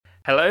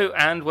Hello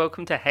and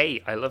welcome to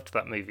Hey, I Loved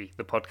That Movie,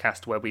 the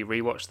podcast where we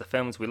rewatch the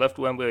films we loved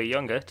when we were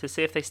younger to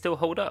see if they still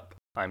hold up.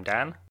 I'm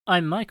Dan.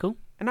 I'm Michael.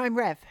 And I'm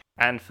Rev.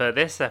 And for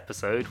this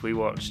episode, we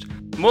watched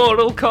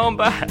Mortal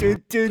Kombat.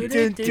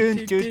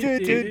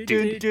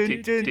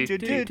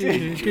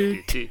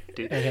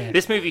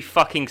 This movie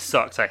fucking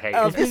sucks, I hate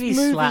it. This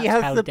movie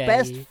has the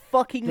best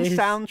fucking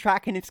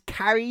soundtrack and it's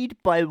carried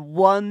by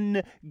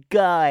one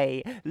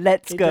guy.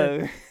 Let's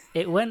go.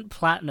 It went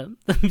platinum.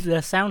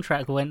 The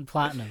soundtrack went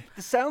platinum.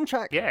 The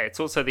soundtrack... Yeah, it's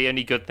also the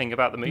only good thing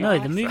about the movie. No,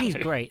 the movie's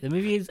great. The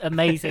movie is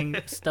amazing,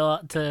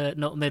 start to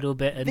not middle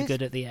bit and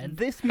good at the end.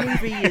 This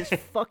movie is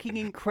fucking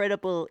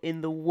incredible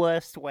in the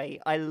worst way.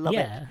 I love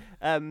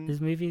it.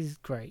 This movie's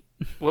great.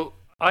 Well,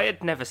 I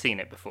had never seen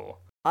it before.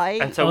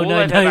 And so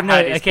I'd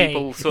had is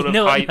people sort of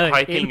hyping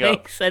up. It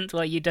makes sense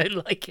why you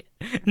don't like it.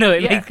 No,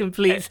 it makes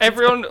complete sense.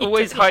 Everyone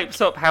always hypes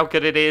up how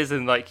good it is,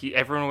 and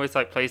everyone always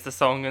plays the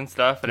song and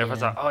stuff, and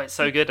everyone's like, "Oh, it's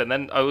so good." And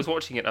then I was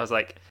watching it, and I was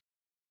like,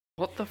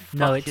 "What the fuck?"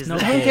 No, it's not.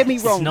 Don't get me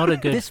wrong. It's not a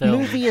good this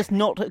film. This movie is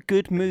not a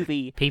good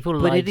movie. People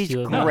lied to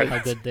you about how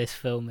good this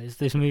film is.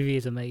 This movie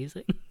is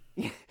amazing.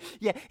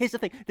 Yeah, here's the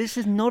thing. This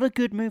is not a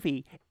good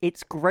movie.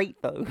 It's great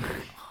though.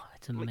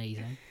 It's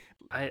amazing.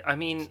 I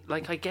mean,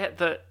 I get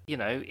that,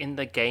 in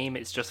the game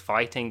it's just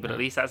fighting, but at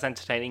least that's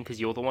entertaining because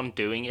you're the one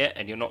doing it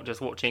and you're not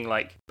just watching,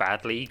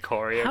 badly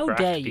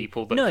choreographed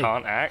people that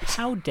can't act.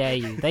 How dare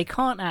you? They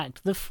can't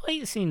act. The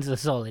fight scenes are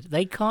solid.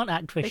 They can't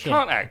act for shit. They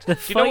can't act. Do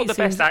you know what the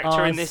best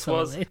actor in this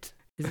was?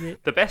 Is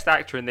it? The best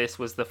actor in this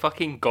was the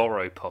fucking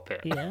Goro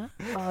puppet. Yeah.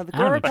 The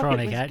Goro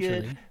puppet was actually.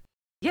 good.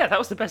 Yeah, that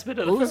was the best bit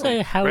of the film.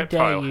 Also, how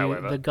Reptile, dare you,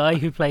 however. the guy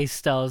who plays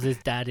Styles'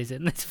 dad is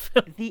in this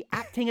film. The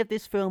acting of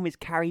this film is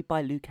carried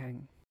by Liu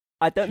Kang.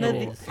 I don't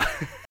know. Sure.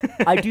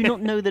 I do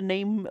not know the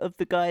name of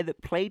the guy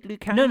that played Liu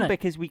Kang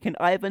because we can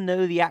either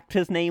know the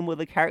actor's name or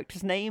the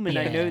character's name, and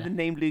I know the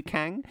name Liu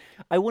Kang.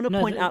 I want to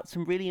point out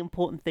some really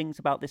important things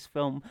about this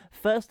film.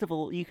 First of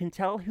all, you can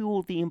tell who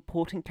all the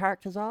important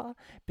characters are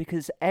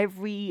because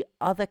every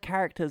other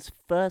character's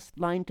first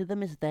line to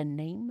them is their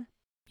name.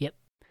 Yep.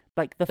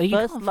 The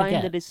first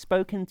line that is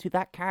spoken to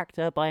that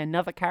character by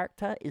another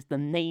character is the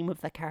name of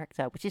the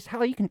character, which is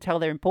how you can tell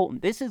they're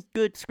important. This is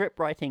good script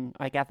writing,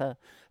 I gather.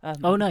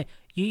 Oh no,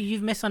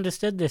 you've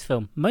misunderstood this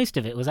film. Most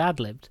of it was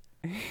ad-libbed.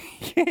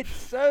 It's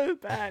so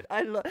bad.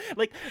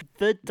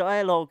 The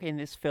dialogue in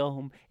this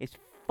film is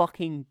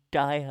fucking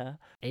dire.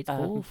 It's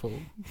awful.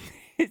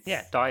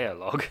 Yeah,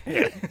 dialogue.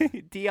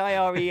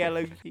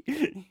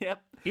 D-I-R-E-L-O-G.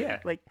 Yep. Yeah.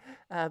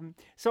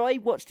 So I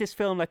watched this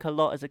film a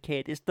lot as a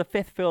kid. It's the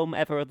fifth film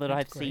ever that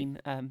I've great. seen.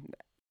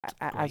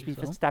 As we've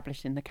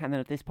established in the canon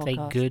of this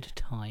podcast. It's a good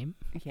time.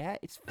 Yeah,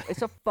 it's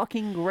a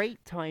fucking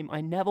great time.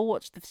 I never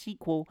watched the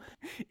sequel.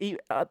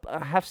 I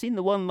have seen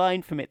the one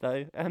line from it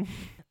though.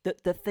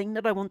 The thing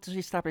that I want to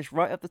establish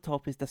right at the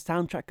top is the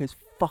soundtrack goes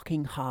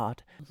fucking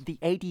hard. The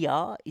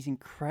ADR is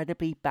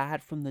incredibly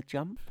bad from the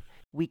jump.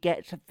 We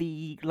get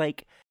the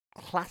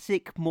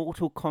classic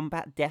Mortal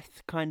Kombat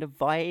death kind of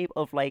vibe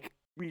of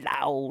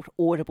loud,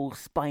 audible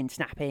spine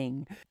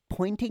snapping.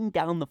 Pointing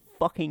down the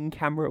fucking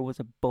camera was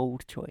a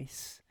bold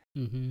choice.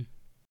 Mm-hmm.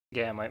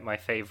 Yeah, my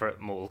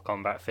favourite Mortal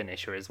Kombat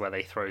finisher is where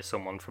they throw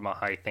someone from a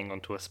high thing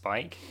onto a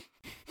spike.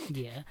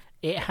 Yeah.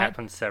 It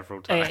happened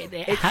several times.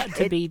 It had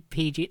to be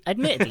PG.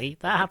 Admittedly,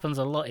 that happens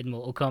a lot in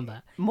Mortal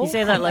Kombat. You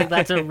say that like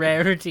that's a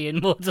rarity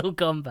in Mortal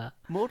Kombat.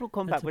 Mortal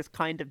Kombat was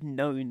kind of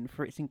known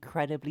for its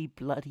incredibly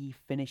bloody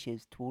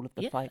finishes to all of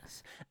the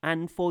fights,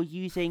 and for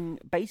using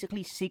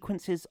basically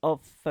sequences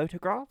of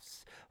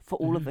photographs for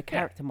all of the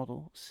character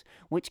models,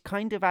 which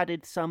kind of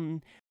added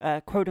some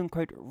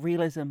quote-unquote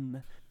realism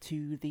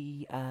to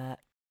the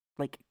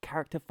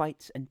character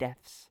fights and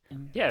deaths.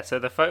 Yeah, so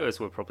the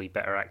photos were probably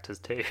better actors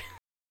too.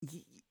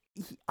 Yeah.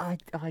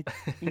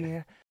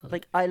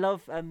 I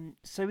love,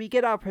 so we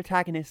get our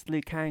protagonist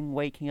Liu Kang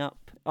waking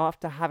up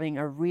after having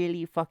a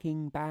really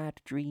fucking bad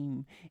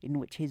dream in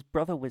which his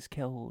brother was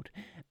killed,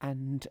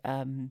 and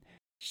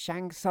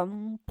Shang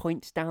Tsung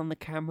points down the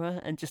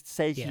camera and just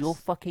says, "You're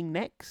fucking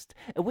next."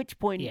 At which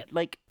point,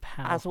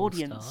 as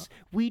audience,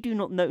 we do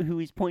not know who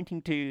he's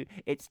pointing to.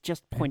 It's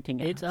just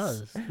pointing at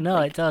us. It's us.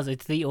 No, it's us.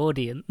 It's the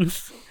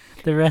audience.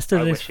 The rest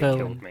of this film. I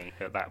wish it killed me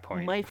at that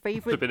point. My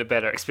favorite. Would have been a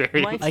better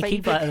experience.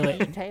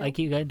 I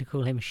keep going to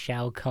call him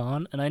Shao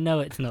Kahn, and I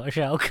know it's not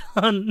Shao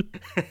Kahn.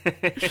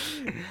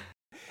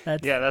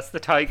 That's the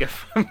tiger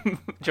from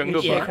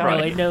Jungle Book, right?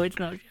 No, I know it's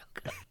not Shao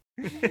Kahn.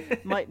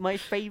 My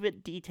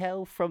favourite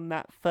detail from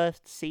that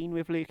first scene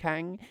with Liu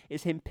Kang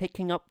is him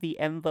picking up the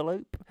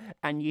envelope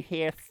and you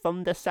hear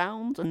thunder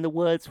sounds and the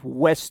words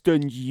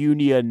Western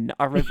Union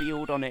are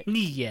revealed on it.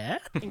 Yeah.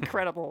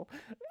 Incredible.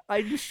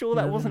 I'm sure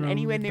that wasn't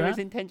anywhere near as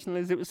intentional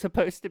as it was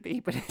supposed to be,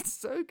 but it's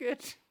so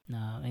good.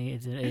 No,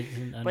 it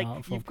isn't an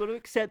art form. You've got to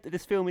accept that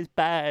this film is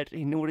bad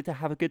in order to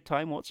have a good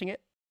time watching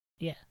it.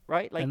 Yeah.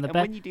 Right? And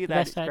when you do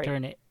that, it's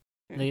great.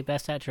 The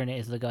best actor in it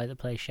is the guy that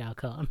plays Shao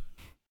Kahn.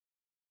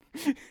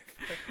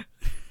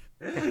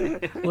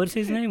 What's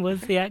his name?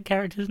 What's the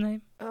character's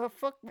name? Oh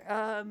fuck!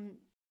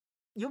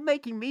 You're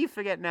making me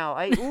forget now.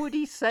 I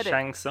already said it.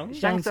 Shang Tsung?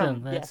 Shang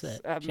Tsung, that's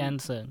yes. it. Shang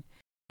Tsung.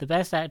 The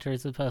best actor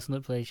is the person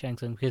that plays Shang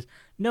Tsung because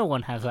no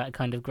one has that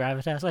kind of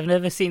gravitas. I've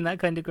never seen that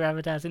kind of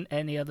gravitas in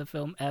any other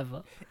film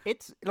ever.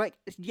 It's like,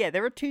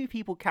 there are two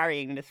people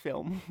carrying this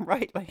film,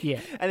 right? Like,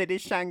 yeah. And it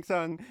is Shang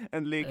Tsung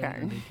and Liu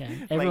Kang.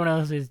 Everyone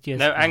else is just...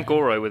 No, and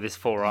Goro with his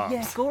 4 arms.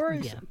 Yeah,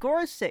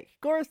 Goro's sick.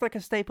 Goro's like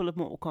a staple of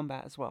Mortal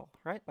Kombat as well,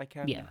 right? Like,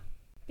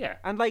 Yeah.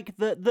 And like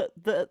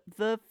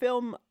the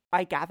film,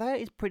 I gather,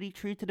 is pretty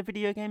true to the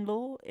video game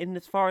lore in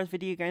as far as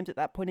video games at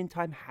that point in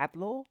time had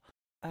lore.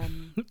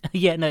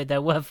 Yeah, no,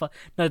 there were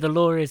the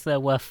lore is there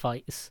were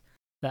fights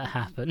that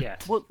happened. Yeah.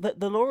 Well,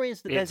 the lore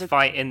is that there's a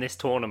fight in this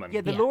tournament. Yeah,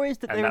 the lore is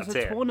that there is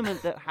a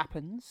tournament that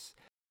happens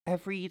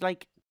every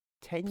like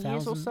 10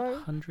 years or so.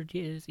 100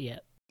 years, yeah.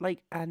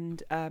 Like,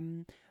 and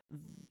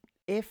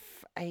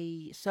if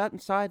a certain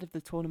side of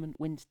the tournament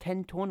wins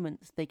 10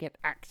 tournaments, they get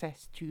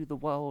access to the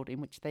world in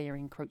which they are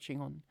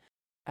encroaching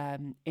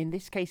on. In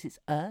this case, it's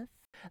Earth.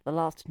 The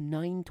last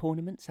 9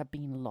 tournaments have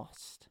been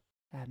lost.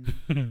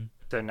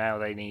 So now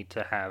they need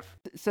to have.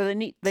 So they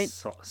need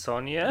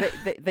Sonya.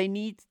 They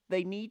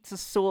need to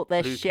sort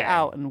their shit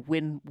out and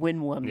win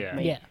one. Yeah.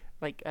 Mate. Yeah.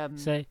 Like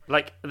So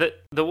like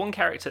the one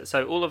character.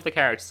 So all of the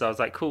characters, I was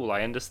like, cool.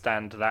 I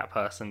understand that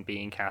person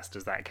being cast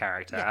as that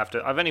character. Yeah.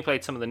 After I've only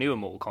played some of the newer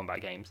Mortal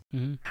Kombat games.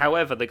 Mm-hmm.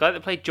 However, the guy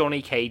that played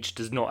Johnny Cage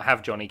does not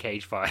have Johnny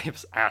Cage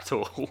vibes at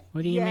all.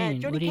 What do you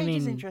mean? Johnny what do you Cage mean?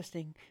 is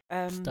interesting.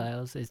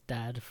 Styles, his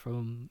dad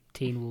from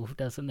Teen Wolf,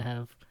 doesn't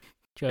have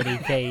Johnny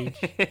Cage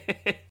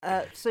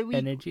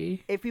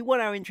energy. If we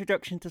want our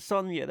introduction to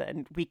Sonya,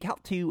 then we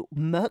cut to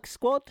Merc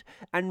Squad,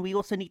 and we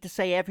also need to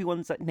say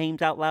everyone's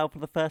names out loud for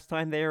the first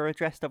time they are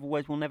addressed.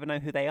 Otherwise, we'll never know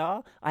who they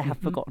are. I have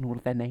forgotten all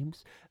of their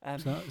names.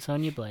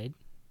 Sonya Blade.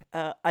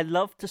 I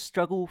love to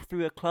struggle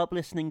through a club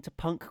listening to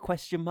punk ?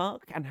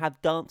 And have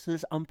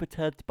dancers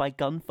unperturbed by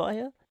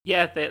gunfire.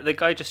 Yeah, the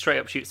guy just straight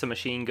up shoots a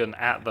machine gun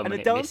at them, and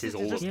it the misses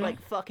all just of them. like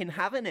fucking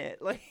having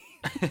it. Like.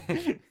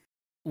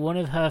 One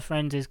of her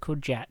friends is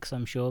called Jax,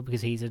 I'm sure,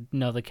 because he's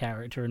another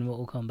character in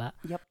Mortal Kombat.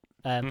 Yep.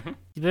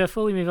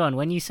 Before we move on,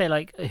 when you say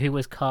like who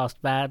was cast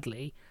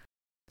badly,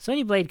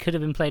 Sonya Blade could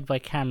have been played by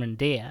Cameron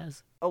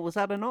Diaz. Oh, was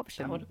that an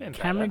option? That would have been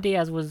Cameron better.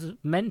 Diaz was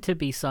meant to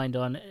be signed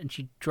on, and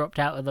she dropped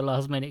out at the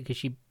last minute because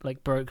she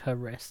like broke her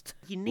wrist.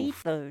 You need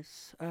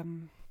those.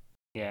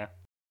 Yeah,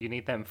 you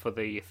need them for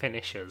the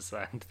finishers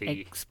and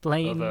the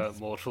other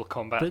Mortal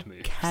Kombat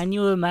moves. Can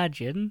you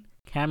imagine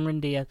Cameron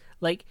Diaz,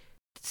 like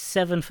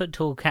 7 foot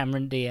tall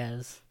Cameron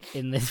Diaz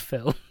in this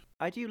film?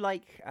 I do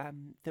like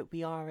that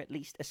we are at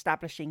least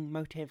establishing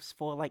motives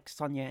for like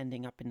Sonya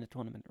ending up in the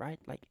tournament, right?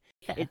 Like,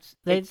 yeah,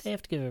 they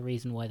have to give a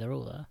reason why they're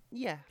all there.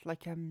 Yeah,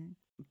 like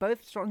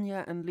both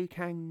Sonya and Liu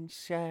Kang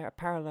share a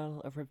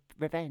parallel of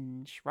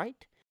revenge,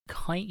 right?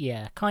 Kind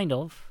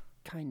of.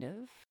 Kind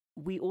of.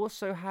 We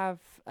also have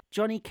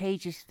Johnny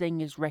Cage's thing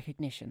is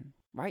recognition,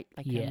 right?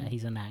 Like,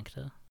 he's an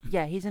actor.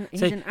 Yeah, he's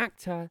an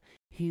actor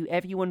who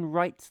everyone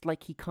writes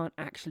like he can't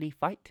actually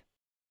fight.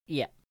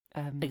 Yeah.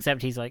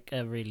 Except he's like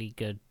a really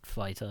good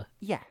fighter.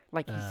 Yeah,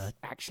 like he's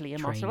actually a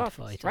martial artist,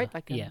 fighter. Right?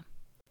 Like,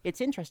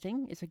 it's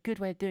interesting. It's a good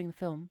way of doing the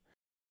film.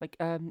 Like,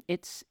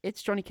 it's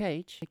Johnny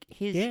Cage. Like,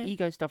 his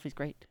ego stuff is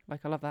great.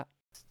 Like, I love that.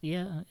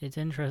 Yeah, it's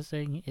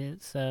interesting.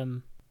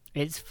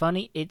 It's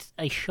funny. It's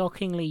a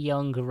shockingly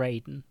young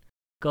Raiden,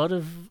 god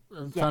of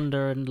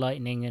thunder and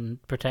lightning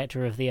and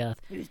protector of the earth.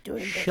 He was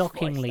doing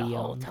shockingly this voice the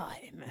young. whole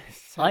time.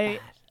 So bad.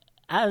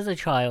 As a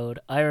child,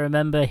 I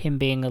remember him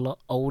being a lot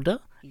older,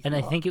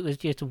 I think it was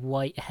just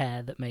white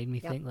hair that made me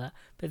think that.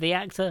 But the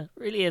actor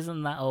really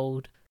isn't that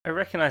old. I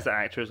recognise that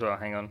actor as well.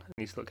 Hang on,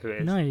 I need to look who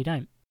it is. No, you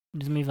don't.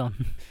 Just move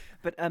on.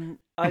 But I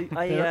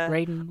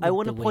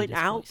want to point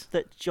out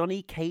that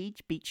Johnny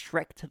Cage beat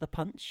Shrek to the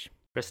punch.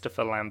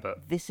 Christopher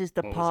Lambert. This is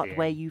the part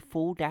where you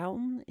fall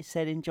down, is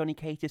said in Johnny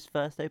Cage's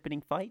first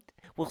opening fight.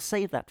 We'll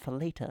save that for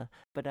later.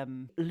 But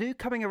Liu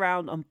coming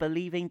around on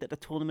believing that the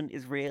tournament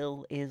is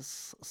real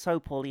is so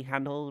poorly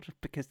handled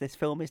because this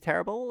film is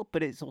terrible,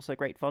 but it's also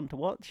great fun to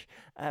watch.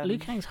 Liu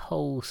Kang's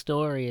whole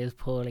story is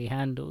poorly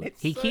handled.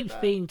 He so keeps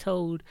bad. being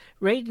told...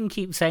 Raiden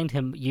keeps saying to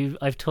him,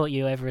 I've taught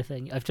you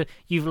everything.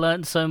 You've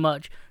learned so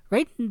much.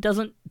 Raiden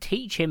doesn't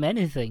teach him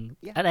anything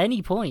at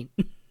any point.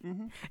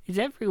 Mm-hmm. It's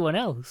everyone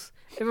else.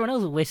 Everyone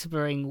else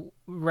whispering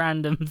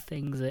random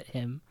things at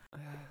him.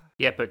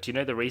 Yeah, but do you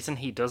know the reason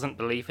he doesn't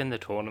believe in the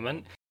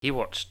tournament? He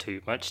watched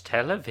too much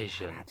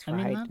television. That's I mean,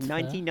 right. that's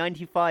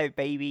 1995,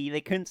 baby.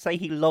 They couldn't say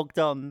he logged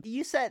on.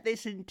 You said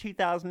this in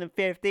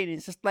 2015.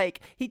 It's just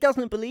like, he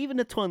doesn't believe in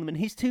the tournament.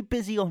 He's too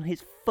busy on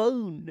his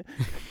phone.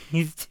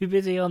 He's too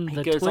busy on He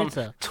the goes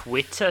Twitter. on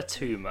Twitter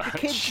too much. The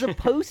kids are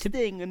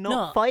posting and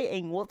not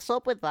fighting. What's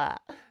up with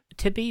that?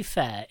 To be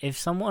fair, if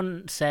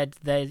someone said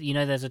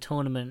there's a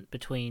tournament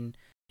between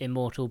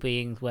immortal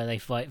beings where they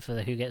fight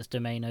for who gets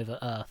domain over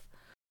Earth,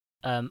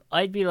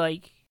 I'd be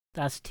like,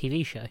 that's a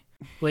TV show.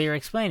 What you're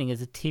explaining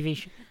is a TV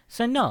show.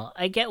 So no,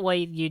 I get why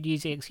you'd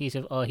use the excuse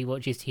of, he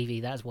watches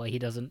TV, that's why he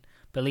doesn't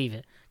believe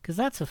it. Because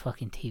that's a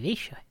fucking TV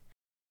show.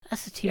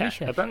 That's a TV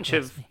show. A bunch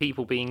of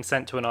people being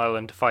sent to an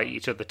island to fight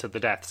each other to the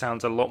death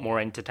sounds a lot more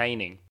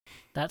entertaining.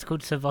 That's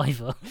called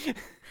Survivor.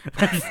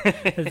 There's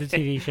a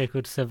TV show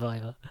called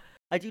Survivor.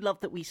 I do love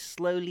that we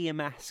slowly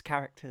amass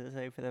characters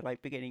over the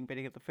beginning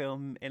of the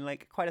film in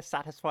quite a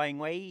satisfying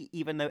way,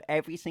 even though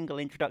every single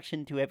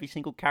introduction to every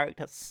single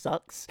character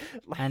sucks.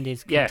 And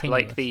is continuous.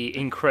 Like the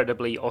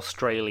incredibly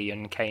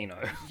Australian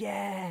Kano.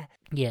 Yeah.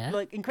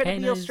 Kano's...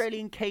 Incredibly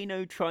Australian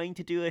Kano trying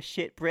to do a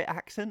shit Brit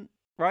accent,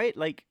 right?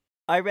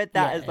 I read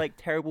that as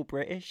terrible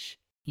British.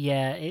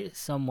 Yeah, it's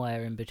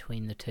somewhere in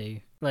between the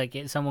two.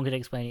 Someone could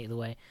explain it either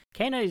way.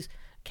 Kano's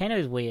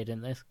weird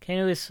in this.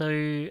 Kano is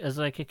as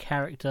a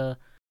character,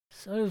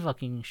 so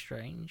fucking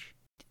strange.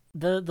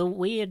 The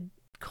weird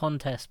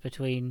contest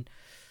between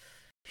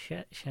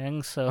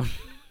Shang Tsung,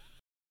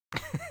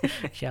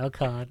 Shao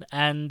Kahn,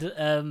 and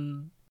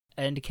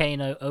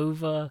Kano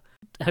over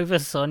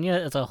Sonya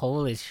as a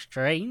whole is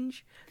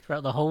strange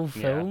throughout the whole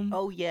film. Yeah.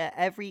 Oh yeah,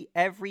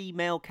 every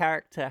male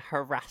character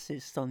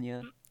harasses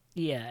Sonya.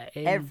 Yeah,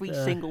 every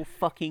single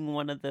fucking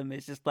one of them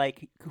is just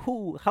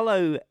cool,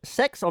 hello,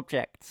 sex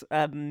objects.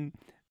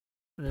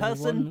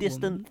 Person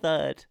distant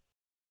third.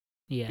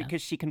 Yeah,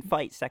 because she can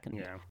fight second.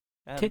 Yeah.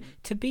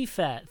 To be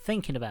fair,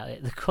 thinking about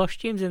it, the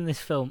costumes in this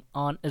film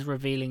aren't as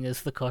revealing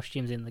as the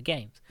costumes in the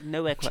games.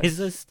 Nowhere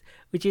close.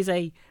 Which is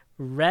a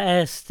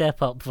rare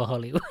step up for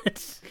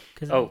Hollywood.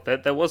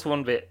 There was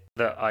one bit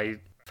that I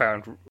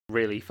found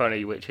really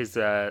funny, which is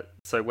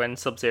so when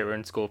Sub-Zero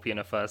and Scorpion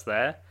are first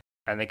there,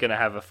 and they're going to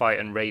have a fight,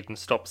 and Raiden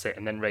stops it,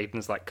 and then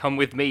Raiden's like, come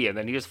with me, and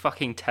then he just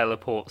fucking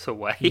teleports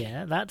away.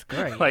 Yeah, that's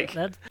great.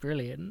 That's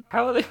brilliant.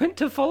 How are they meant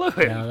to follow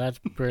him? No, that's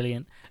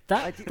brilliant.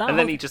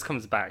 Then he just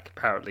comes back,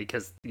 apparently,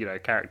 because,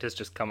 characters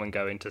just come and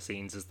go into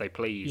scenes as they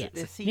please. Yeah.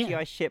 The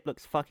CGI ship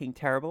looks fucking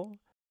terrible.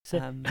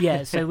 So,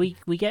 so we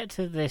get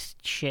to this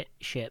shit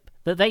ship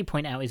that they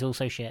point out is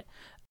also shit.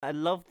 I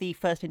love the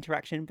first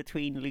interaction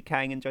between Liu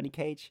Kang and Johnny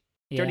Cage.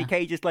 Johnny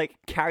Cage is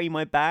carry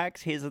my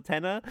bags, here's a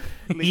tenner.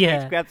 Liu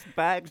Cage grabs the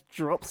bags,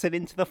 drops it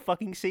into the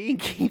fucking sea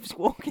and keeps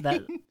walking.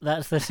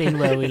 That's the scene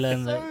where we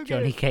learn that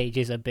Johnny Cage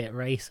is a bit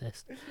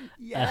racist.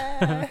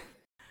 Yeah.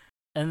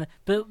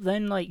 But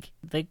then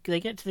they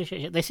get to the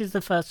shit. This is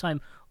the first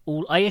time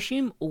I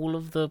assume all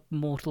of the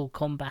mortal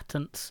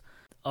combatants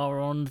are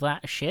on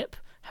that ship.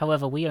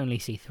 However, we only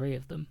see 3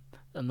 of them.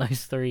 And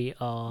those 3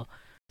 are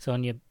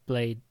Sonya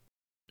Blade,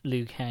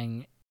 Liu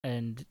Kang,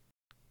 and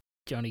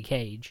Johnny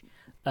Cage.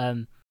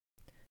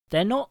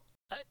 They're not,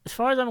 as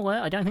far as I'm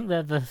aware, I don't think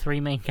they're the 3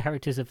 main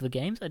characters of the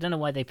games. I don't know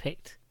why they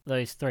picked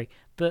those 3,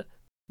 but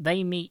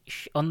they meet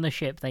on the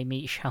ship. They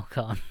meet Shao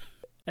Kahn.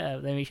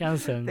 They meet Shang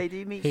Tsung. They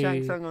do meet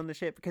Shang Tsung on the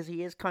ship because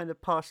he is kind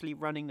of partially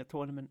running the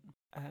tournament.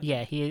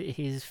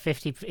 He's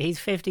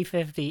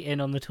 50-50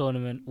 in on the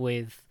tournament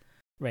with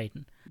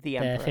Raiden. The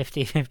Emperor. They're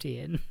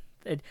 50-50 in.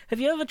 Have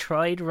you ever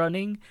tried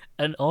running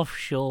an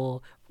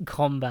offshore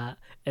combat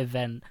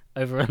event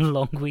over a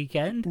long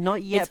weekend?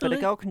 Not yet, but a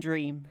girl can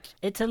dream.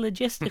 It's a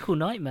logistical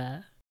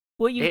nightmare.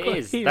 It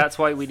is. That's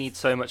why we need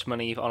so much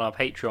money on our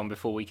Patreon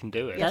before we can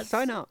do it. Yeah,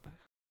 sign up.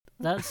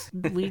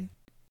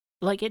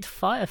 It's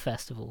Fire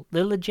Festival.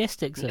 The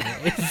logistics of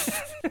it is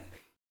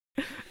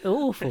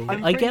awful.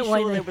 I'm pretty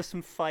sure there were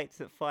some fights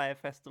at Fire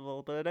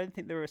Festival, but I don't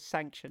think they were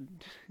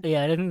sanctioned.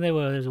 Yeah, I don't think they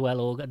were as well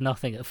organized.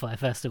 Nothing at Fire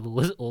Festival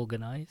was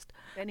organized.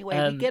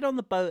 Anyway, we get on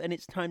the boat and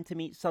it's time to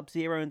meet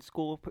Sub-Zero and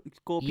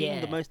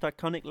Scorpion, the most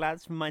iconic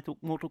lads from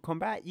Mortal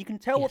Kombat. You can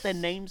tell what their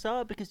names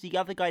are because the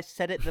other guys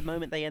said it the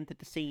moment they entered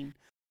the scene.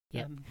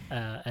 Yeah,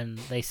 and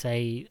they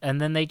say,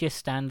 and then they just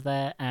stand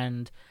there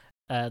and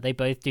they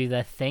both do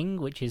their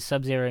thing, which is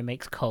Sub-Zero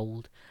makes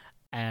cold,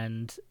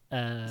 and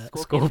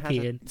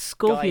Scorpion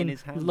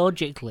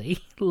logically,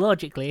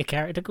 a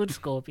character called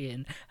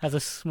Scorpion has a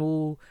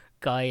small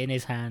guy in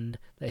his hand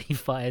that he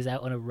fires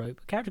out on a rope.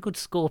 A character called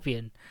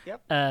Scorpion.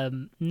 Yep.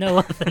 No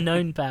other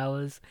known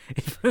powers.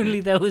 If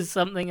only there was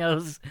something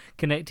else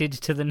connected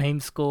to the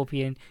name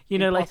Scorpion.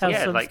 Like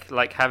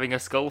having a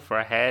skull for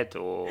a head,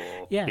 or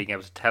being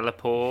able to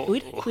teleport.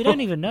 We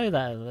don't even know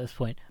that at this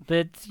point.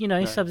 But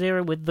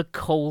Sub-Zero with the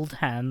cold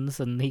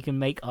hands, and he can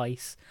make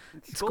ice.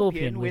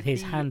 Scorpion with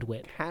his hand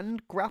whip,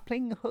 hand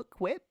grappling hook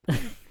whip.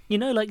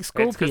 Like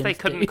Scorpion. It's because they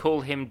couldn't call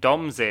him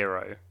Dom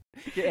Zero.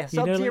 Yeah,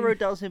 Sub-Zero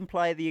does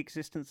imply the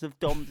existence of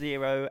Dom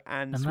Zero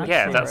and Switch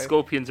Zero. That's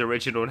Scorpion's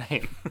original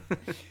name.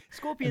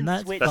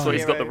 Scorpion's Switch That's why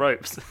he's got the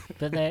ropes.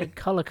 But they're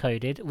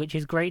color-coded, which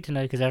is great to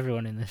know because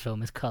everyone in this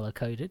film is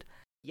color-coded.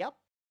 Yep,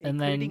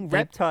 and including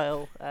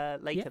Reptile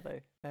later,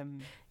 though.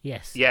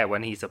 Yes. Yeah,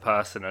 when he's a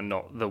person and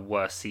not the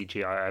worst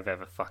CGI I've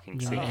ever fucking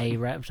seen. A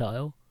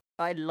reptile.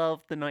 I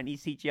love the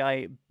 90s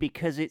CGI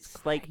because it's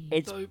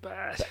it's so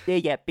bad.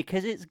 Yeah,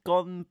 because it's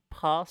gone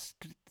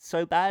past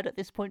so bad at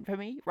this point for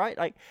me,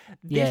 right?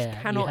 This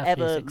cannot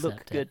ever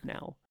look good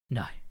now.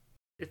 No.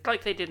 It's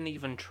like they didn't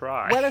even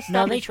try.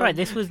 No, they tried.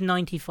 This was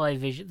 95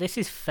 visual. This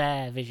is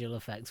fair visual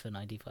effects for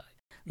 95.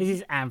 This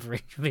is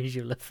average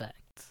visual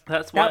effects.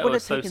 That's why I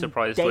was so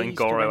surprised when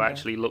Goro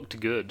actually looked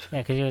good.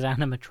 Yeah, because he was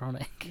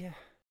animatronic. Yeah.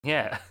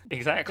 Yeah,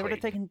 exactly.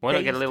 Why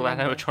not get a little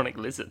animatronic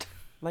lizard?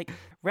 Like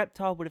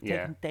Reptile would have Yeah.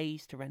 taken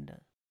days to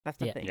render. That's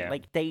the Yeah. thing. Yeah.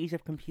 Like days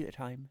of computer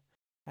time.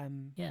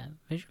 Yeah,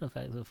 visual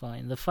effects are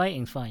fine. The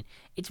fighting's fine.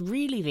 It's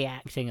really the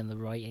acting and the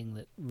writing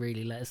that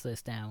really lets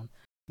this down.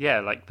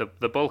 Yeah, like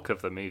the bulk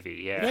of the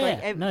movie. Yeah.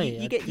 Yeah. Like, no,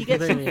 you I get some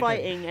completely agree.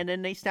 fighting, and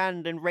then they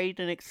stand and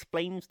Raiden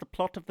explains the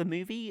plot of the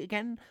movie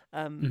again.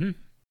 Mm-hmm.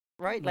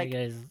 Right? Like,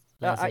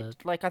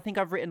 Like, I think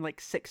I've written like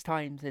 6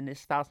 times in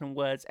this 1,000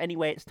 words.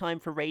 Anyway, it's time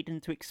for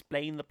Raiden to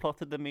explain the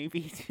plot of the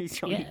movie to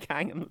Johnny Yeah.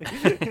 Kang.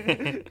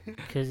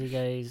 because he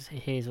goes,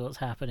 here's what's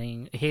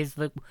happening. Here's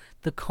the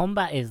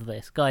combat is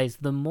this, guys.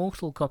 The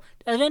Mortal Kombat.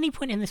 At any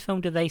point in this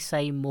film, do they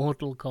say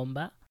Mortal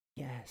Kombat?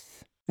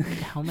 Yes.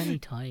 How many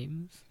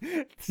times?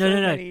 So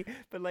no. many,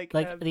 but like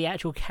The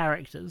actual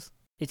characters.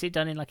 Is it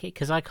done in like it?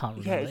 Because I can't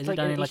remember. it's Is like it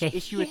done an in like a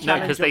issue huge- of No,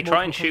 challenge because of they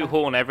try and Mortal Kombat.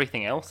 shoehorn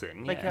everything else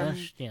in. Like, Yeah.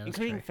 That's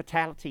including true.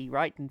 fatality,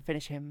 right, and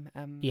finish him.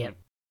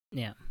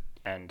 Yeah.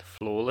 And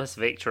flawless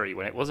victory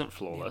when it wasn't Yeah,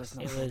 flawless.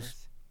 not It was-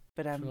 flawless.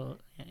 But Well,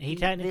 he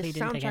the technically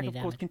didn't take soundtrack, any of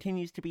course, damage.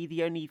 continues to be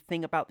the only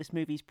thing about this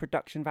movie's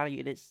production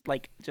value. It's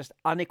like just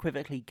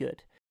unequivocally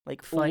good,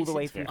 like all Fight the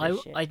way scenes- through. I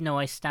this shit. I know.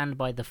 I stand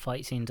by the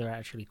fight scenes are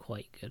actually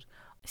quite good.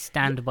 I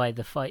stand by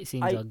the fight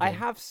scenes are good. I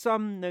have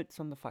some notes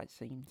on the fight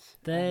scenes.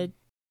 They're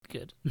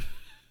good.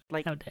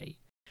 like How dare you?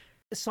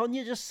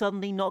 Sonya just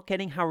suddenly not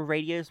getting how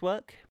radios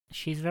work.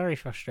 She's very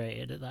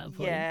frustrated at that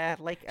point. Yeah,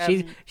 like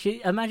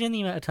She imagine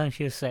the amount of time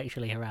she was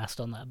sexually harassed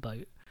on that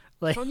boat.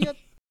 Like,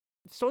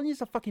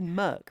 Sonya's a fucking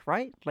merc,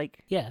 right?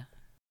 Like, yeah,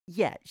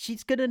 yeah,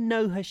 she's gonna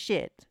know her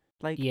shit.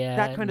 Like, Yeah,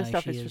 that kind of no,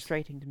 stuff she is is.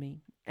 frustrating to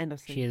me.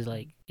 Endlessly. she is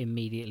like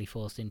immediately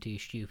forced into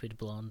stupid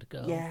blonde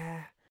girl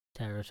Yeah,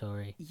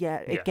 territory. yeah,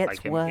 it Yeah,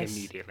 gets like, worse.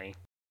 immediately.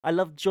 I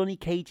love Johnny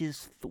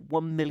Cage's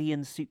 1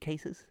 million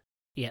suitcases.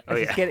 Yeah, Oh,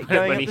 As he's yeah. going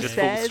When up he the just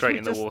falls stairs straight with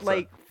in the just water.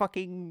 like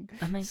fucking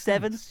that makes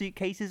 7 sense.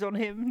 suitcases on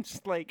him.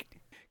 Just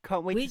like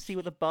can't wait to Which- see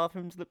what the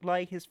bathrooms look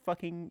like. His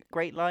fucking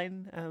great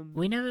line.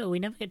 We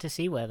never get to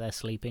see where they're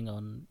sleeping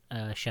on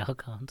Shao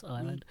Kahn's we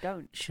island.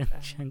 don't.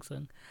 Shang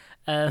Tsung.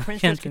 Princess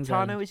Shang Tsung's Kitano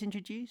island. is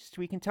introduced.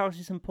 We can tell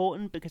she's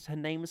important because her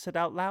name was said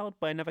out loud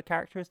by another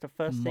character as the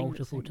first thing.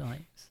 that's multiple seen.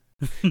 times.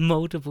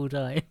 Multiple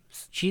times.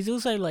 She's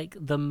also like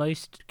the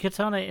most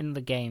Katana in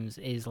the games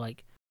is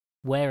like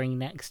wearing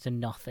next to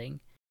nothing,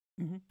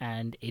 Mhm.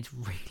 and it's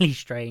really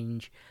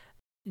strange.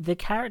 The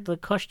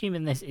costume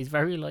in this is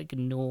very like a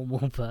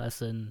normal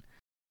person.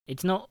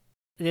 It's not.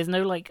 There's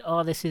no like,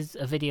 oh, this is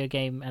a video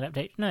game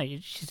adaptation. No,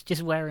 she's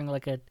just wearing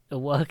like a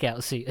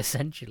workout suit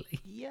essentially.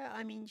 Yeah,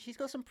 I mean, she's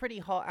got some pretty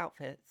hot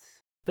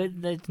outfits,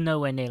 But there's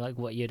nowhere near like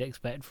what you'd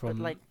expect from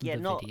but like, yeah,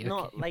 the not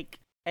video game. like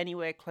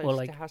anywhere close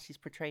like- to how she's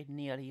portrayed in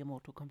the earlier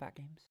Mortal Kombat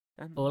games.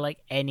 Or like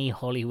any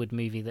Hollywood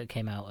movie that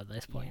came out at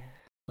this point. yeah.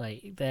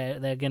 Like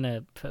they're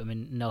gonna put them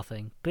in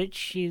nothing. But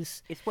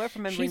she's. It's worth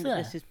remembering She's that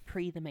this there. is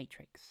pre The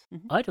Matrix.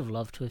 Mhm. I'd have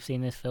loved to have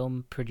seen this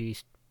film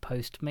produced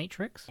post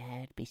Matrix. Yeah,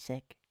 it'd be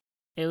sick.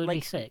 It would be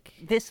Like, sick.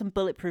 This and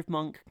Bulletproof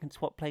Monk can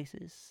swap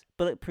places.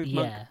 Bulletproof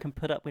Yeah. Monk can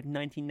put up with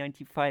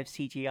 1995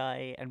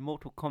 CGI, and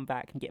Mortal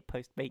Kombat can get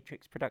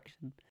post-Matrix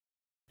production.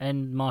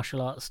 And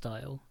martial arts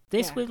style.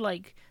 This Yeah. with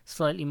like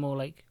slightly more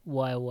like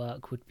wire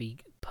work would be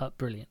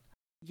brilliant.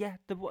 Yeah,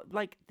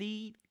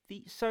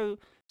 so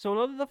a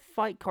lot of the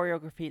fight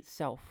choreography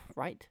itself,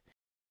 right,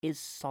 is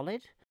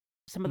solid.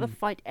 Some of the Hmm.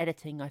 fight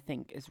editing, I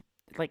think, is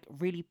like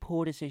really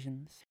poor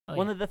decisions. Oh,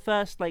 One yeah. of the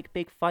first like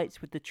big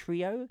fights with the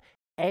trio,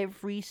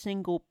 every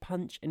single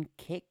punch and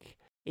kick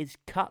is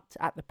cut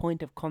at the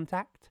point of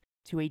contact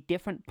to a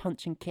different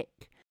punch and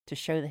kick to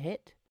show the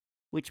hit,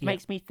 which Yeah.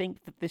 makes me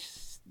think that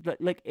this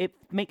like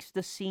it makes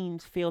the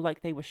scenes feel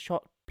like they were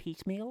shot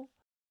piecemeal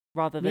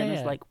rather than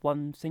as Yeah. like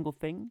one single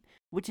thing,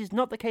 which is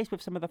not the case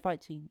with some of the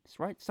fight scenes,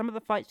 right? Some of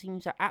the fight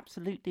scenes are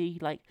absolutely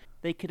like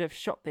they could have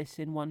shot this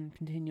in one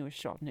continuous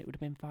shot and it would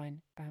have been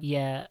fine.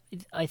 Yeah,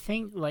 I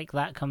think like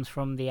that comes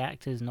from the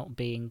actors not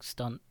being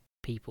stunt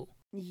people.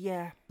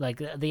 Yeah.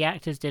 Like the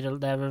actors did.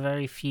 There were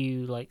very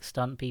few like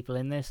stunt people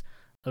in this.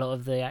 A lot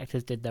of the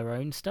actors did their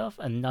own stuff,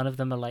 and none of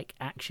them are like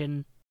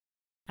action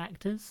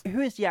actors.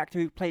 Who is the actor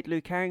who played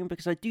Liu Kang?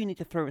 Because I do need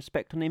to throw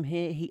respect on him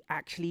here. He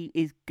actually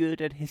is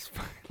good at his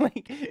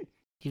like.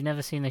 You've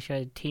never seen the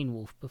show Teen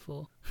Wolf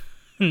before?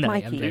 No,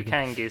 Mikey. I'm Liu joking.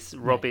 Kang is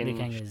Robin Liu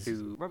Kang is-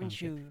 Shu. Robin Okay.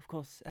 Shu, of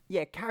course.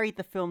 Yeah, carried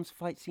the film's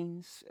fight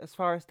scenes as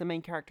far as the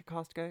main character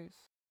cast goes.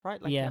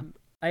 Right? Like, Yeah.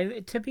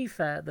 To be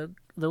fair,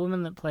 the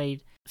woman that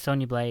played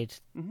Sonya Blade,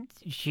 Mhm.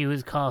 she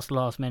was cast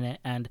last minute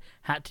and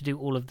had to do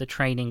all of the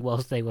training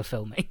whilst they were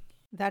filming.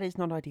 that is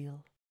not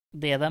ideal.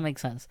 Yeah, that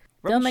makes sense.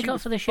 Robin Don't make Shu up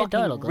was for the shit fucking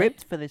dialogue, right?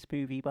 ripped for this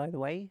movie, by the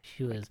way.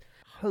 She was,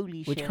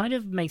 Holy which shit. kind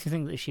of makes me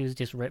think that she was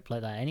just ripped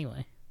like that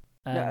anyway.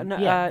 No,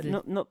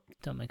 not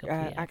Don't make up for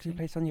the actually acting.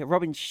 plays Sonya.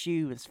 Robin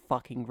Shu was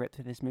fucking ripped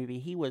for this movie.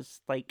 He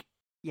was like,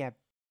 yeah,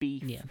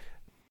 beef. Yeah.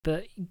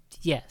 But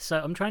yeah, so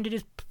I'm trying to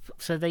just.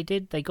 So they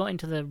got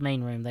into the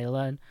main room. They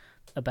learn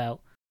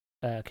about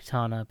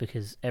Katana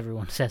because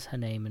everyone says her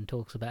name and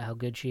talks about how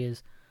good she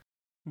is.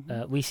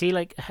 Mhm. We see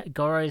like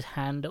Goro's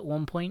hand at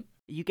one point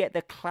You get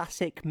the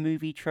classic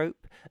movie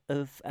trope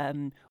of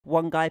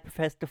one guy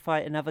prefers to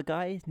fight another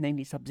guy,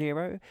 namely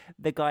Sub-Zero.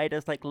 The guy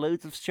does like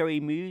loads of showy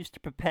moves to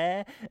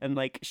prepare and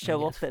like show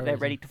gets off that they're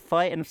frozen. ready to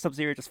fight, and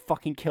Sub-Zero just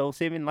fucking kills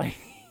him and like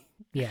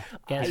Yeah, I-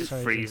 gets It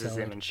frozen freezes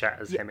solid. him and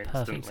shatters Yeah, him perfect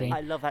instantly. scene.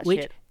 I love that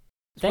Which shit.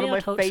 It's they one of are my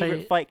told- so-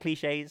 favorite fight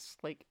cliches.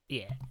 Like,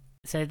 Yeah.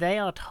 So they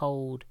are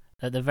told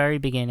at the very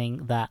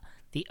beginning that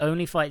the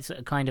only fights that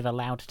are kind of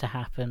allowed to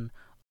happen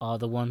are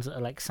the ones that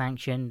are like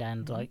sanctioned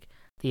and Mhm. like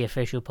the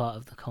official part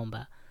of the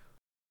combat.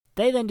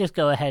 They then just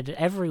go ahead,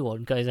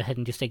 everyone goes ahead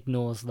and just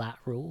ignores that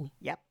rule.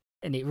 Yep.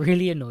 And it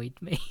really annoyed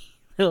me.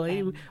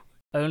 They um,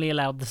 only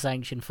allowed the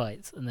sanctioned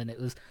fights, and then it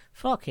was,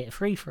 fuck it,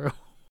 free for all.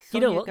 You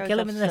Sonya know what? goes Kill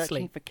off him in their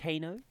searching sleep. for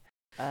Kano.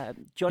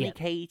 Johnny Yep.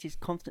 Cage is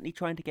constantly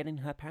trying to get in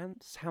her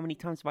pants. How many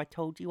times have I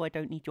told you I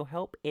don't need your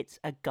help? It's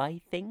a guy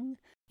thing.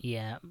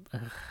 Yeah.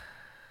 Ugh.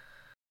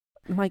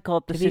 My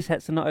God, the To be-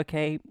 cishets are not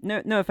okay.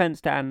 No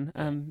offense,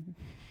 Dan.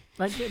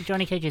 Like,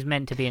 Johnny Cage is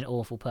meant to be an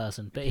awful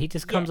person, but he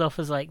just comes Yeah. off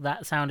as like,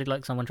 that sounded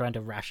like someone trying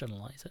to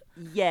rationalize it.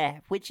 Yeah,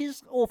 which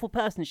is awful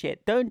person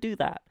shit. Don't do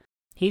that.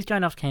 He's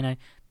trying off Kano.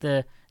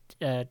 The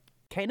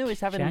Kano is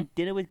having Shang?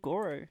 dinner with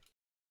Goro.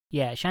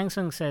 Yeah, Shang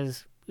Tsung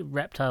says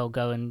Reptile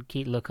go and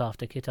look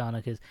after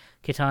Kitana because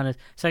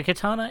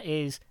Kitana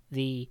is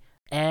the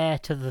heir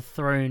to the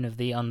throne of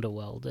the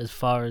underworld as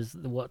far as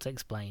what's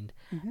explained.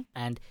 Mhm.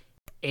 And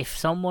if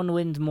someone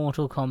wins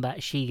Mortal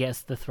Kombat, she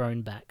gets the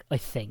throne back. I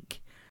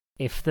think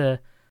if the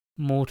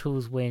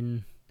mortals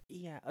win,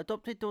 Yeah,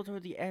 adopted daughter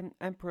of the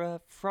Emperor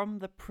from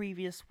the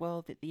previous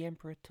world that the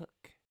Emperor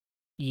took.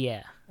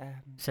 yeah.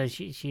 So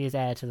she is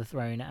heir to the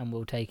throne and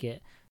will take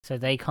it. So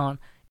they can't.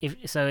 If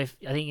I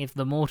think if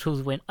the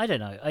mortals win, I don't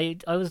know. I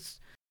was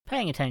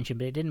paying attention,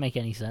 but it didn't make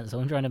any sense. So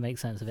I'm trying to make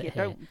sense of it Yeah,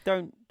 here.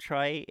 don't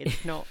try.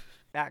 It's not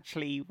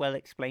actually well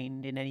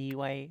explained in any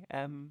way.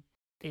 I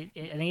think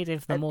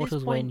if the At this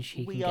mortals win, point, she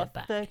can we are get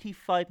back.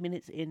 35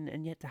 minutes in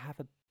and yet to have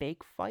a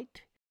big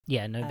fight.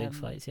 Yeah, no big um,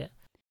 fights yet.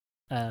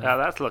 Now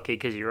that's lucky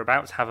because you're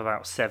about to have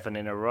about 7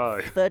 in a row.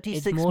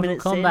 36 Mortal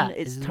minutes Kombat. in, it's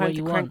This is time what to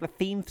you crank want. the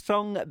theme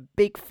song.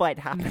 Big fight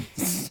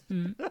happens.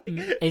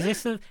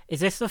 Is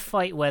this the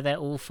fight where they're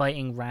all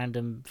fighting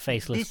random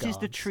faceless This guards?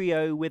 is the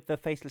trio with the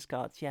faceless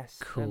guards. Yes.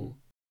 Cool.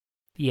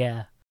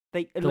 Yeah,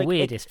 They the like,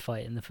 weirdest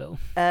fight in the film.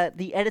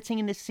 the editing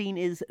in this scene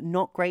is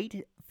not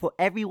great for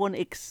everyone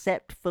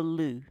except for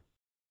Lou.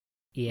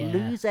 Yeah,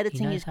 Lou's he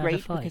editing knows is how to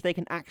great fight. because they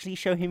can actually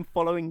show him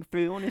following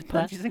through on his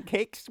punches and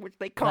kicks, which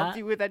they can't that-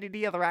 do with any of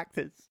the other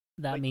actors.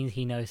 That like- means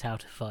he knows how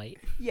to fight.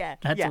 Yeah,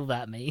 That's yeah. all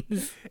that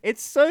means.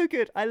 It's so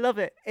good. I love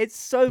it. It's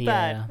so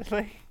Yeah. bad.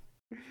 Like,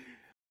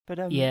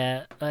 but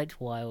Yeah, it's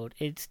wild.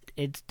 It's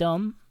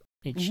dumb.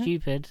 It's Mhm.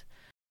 stupid.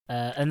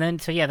 And then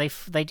so yeah,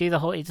 they do the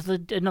whole. It's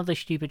another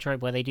stupid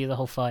trope where they do the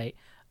whole fight.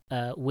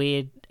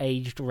 Weird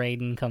aged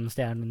Raiden comes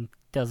down and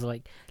does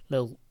like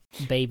little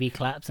baby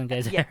claps and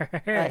goes.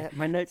 Yeah.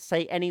 My notes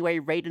say anyway.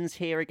 Raiden's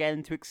here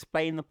again to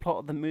explain the plot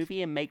of the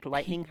movie and make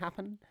lightning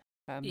happen.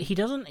 He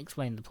doesn't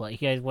explain the plot.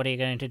 He goes, "What are you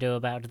going to do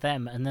about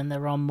them?" And then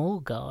there are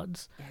more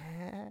guards.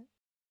 Yeah.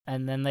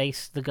 And then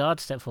the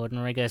guards step forward,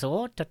 and Ray goes,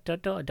 "Oh,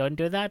 don't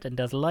do that," and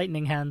does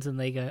lightning hands, and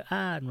they go,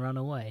 and run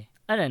away.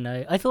 I don't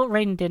know. I thought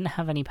Raiden didn't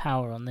have any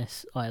power on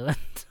this island.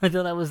 I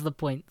thought that was the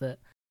point, that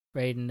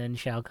Raiden and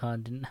Shao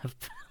Kahn didn't have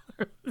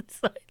power on this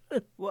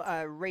island. Well,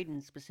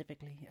 Raiden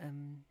specifically.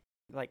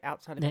 Like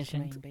outside of Yeah, his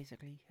Shang- domain,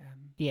 basically.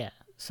 Yeah,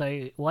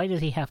 so why does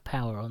he have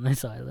power on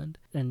this island?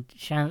 And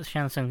Shang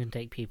Tsung can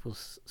take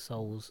people's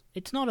souls.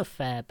 It's not a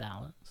fair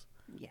balance.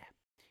 Yeah.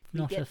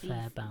 Not We a get the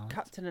fair balance.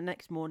 Cut to the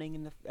next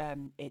morning,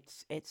 and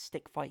it's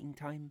stick fighting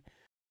time.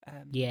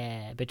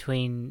 Yeah,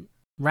 between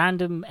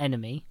random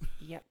enemy,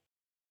 Yep.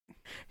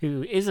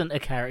 who isn't a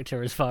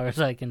character as far as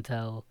I can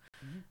tell,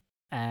 Mhm.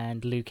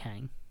 and Liu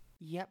Kang.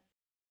 Yep.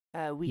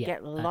 We Yeah,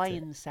 get that's it.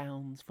 lion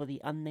sounds for the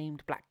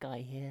unnamed black guy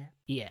here.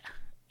 Yeah,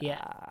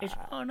 yeah. It's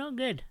not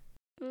good.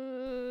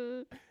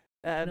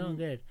 Not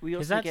good. We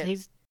Because also get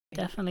he's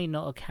definitely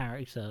not a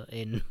character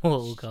in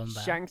Mortal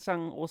Kombat. Shang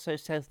Tsung also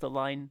says the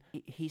line.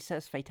 He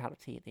says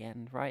fatality at the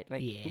end, right?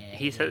 Like, Yeah,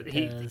 He said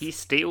he does. he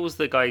steals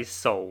the guy's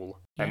soul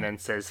and Yeah. then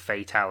says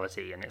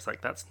fatality, and it's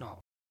like that's not.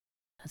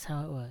 That's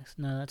how it works.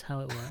 No, that's how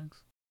it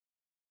works.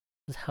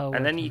 That's how. It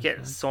And then works you in get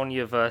film.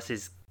 Sonya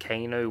versus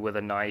Kano with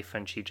a knife,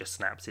 and she just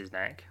snaps his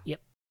neck.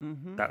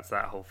 Mm-hmm. That's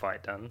that whole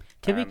fight done.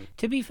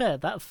 To be fair,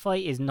 that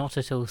fight is not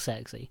at all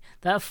sexy.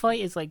 That fight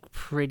is like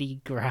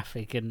pretty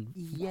graphic and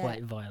Yeah.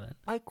 quite violent.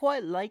 I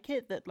quite like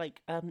it that like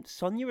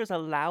Sonya is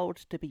allowed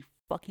to be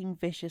fucking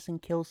vicious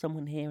and kill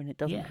someone here, and it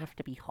doesn't Yeah. have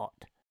to be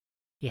hot.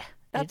 Yeah,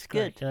 That's it's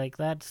great. good. Like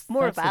that's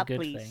More that's of a that, good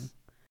please. thing.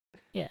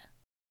 Yeah,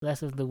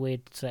 less of the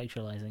weird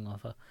sexualizing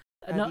of her.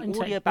 The not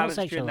audio not balance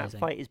during that sexualizing.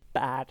 fight is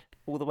bad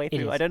all the way It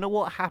through. I is. don't know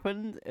what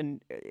happened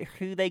and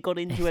who they got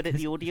in to edit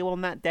the audio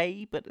on that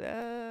day, but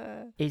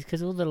It's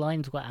because all the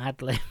lines were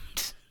ad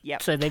libbed.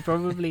 Yep. So they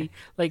probably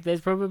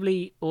there's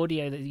probably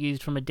audio that's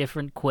used from a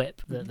different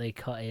quip that they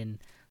cut in.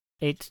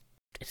 It's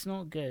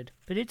not good,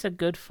 but it's a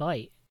good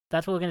fight.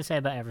 That's what we're going to say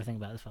about everything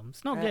about this film.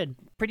 It's not good.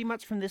 pretty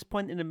much from this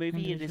point in the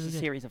movie, Okay, it is so a good.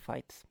 series of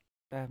fights.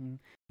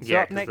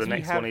 Yeah, up because next the we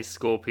next have one is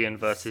Scorpion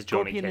versus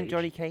Johnny Scorpion Cage. and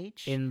Johnny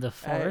Cage. in the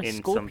forest. in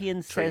some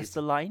Scorpion says trees.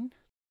 the line.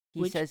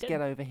 He Which says, did-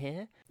 "Get over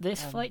here."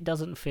 This fight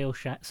doesn't feel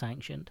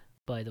sanctioned,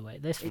 by the way.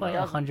 This It fight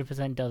doesn't.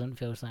 100% doesn't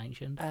feel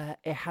sanctioned.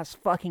 It has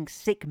fucking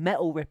sick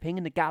metal ripping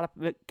and a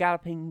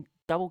galloping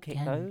double kick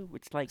Again, though,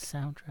 which like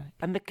Soundtrack.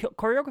 and the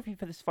choreography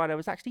for this fight I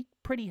was actually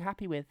pretty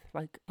happy with.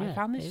 Like I Yeah,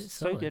 found this it's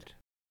so solid. good.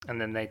 And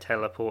then they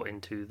teleport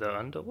into the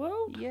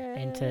underworld. Yeah.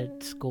 Into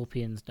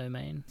Scorpion's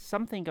domain.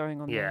 Something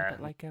going on there, Yeah,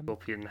 but like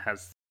Scorpion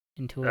has.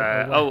 Into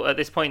At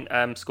this point,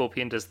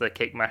 Scorpion does the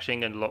kick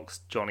mashing and locks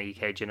Johnny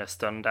Cage in a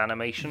stunned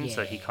animation,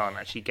 so he Yeah. can't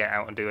actually get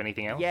out and do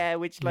anything else. yeah,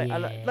 which like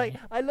Yeah.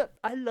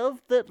 I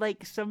love that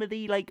like some of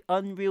the like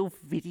Unreal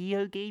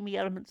video gamey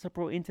elements are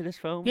brought into this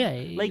film. Yeah,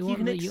 Like you want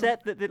can the-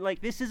 accept that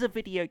like this is a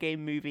video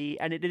game movie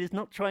and it is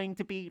not trying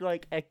to be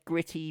like a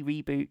gritty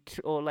reboot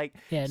or like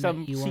Yeah, no,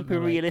 some you want super the,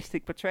 like-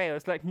 realistic portrayal.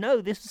 It's like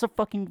no, this is a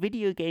fucking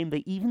video game.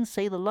 They even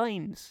say the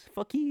lines.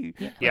 Fuck you.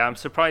 Yeah. Yeah, I'm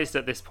surprised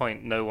at this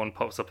point no one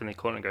pops up in the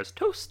corner and goes,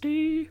 "Toasty!"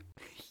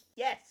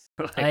 Yes.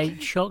 I'm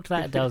shocked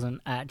that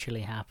doesn't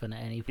actually happen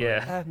at any point.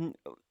 Yeah.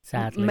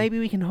 Sadly. Maybe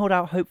we can hold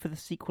out hope for the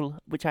sequel,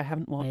 which I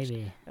haven't watched.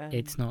 Maybe. Um,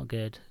 It's not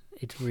good.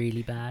 It's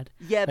really bad.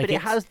 Yeah, but like, it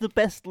it's- has the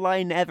best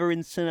line ever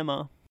in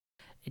cinema.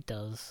 It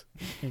does.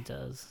 It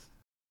does.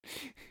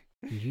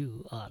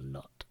 You are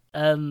not.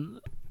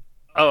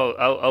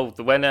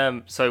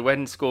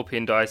 When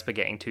Scorpion dies for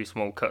getting two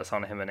small cuts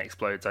on him and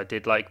explodes, I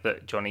did like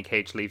that Johnny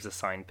Cage leaves a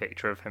signed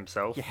picture of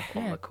himself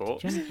on Yeah, the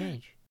corpse. Johnny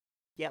Cage.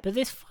 Yep. But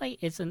this fight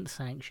isn't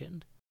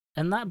sanctioned.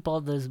 And that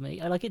bothers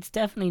me. Like, it's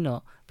definitely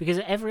not. Because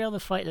every other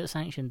fight that's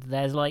sanctioned,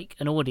 there's, like,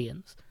 an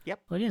audience.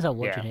 Yep. Audience are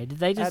watching Yeah. it. Did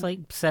they just, Um, like,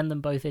 send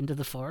them both into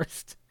the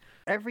forest?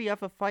 Every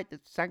other fight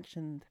that's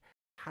sanctioned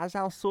has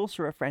our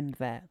sorcerer friend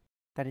there.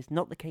 That is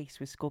not the case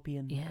with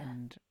Scorpion Yeah.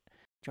 and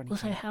Johnny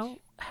Also, Cage.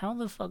 how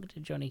the fuck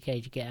did Johnny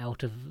Cage get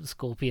out of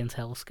Scorpion's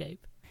hellscape?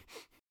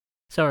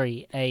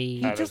 Sorry,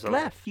 You That just is a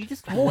left. You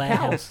just walk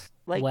warehouse, out.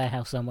 Like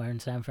warehouse somewhere in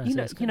San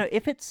Francisco. you know,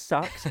 if it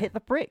sucks, hit the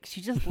bricks.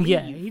 You just leave.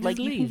 Yeah, he just like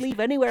you can leaves. leave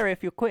anywhere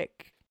if you're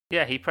quick.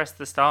 Yeah, he pressed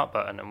the start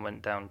button and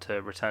went down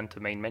to return to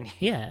main menu.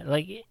 Yeah,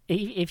 like,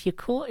 if you're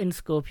caught in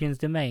Scorpion's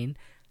domain,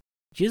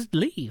 just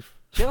leave.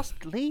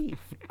 Just leave.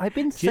 I've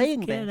been Just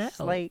saying get this.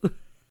 out. Like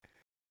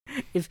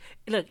if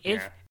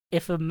Yeah.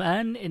 if a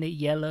man in a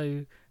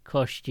yellow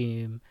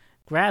costume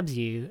grabs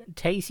you,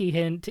 takes you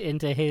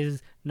into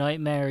his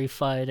nightmare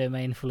fire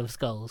domain full of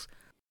skulls,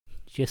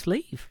 just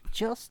leave.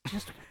 just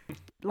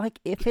like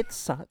if it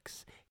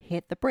sucks,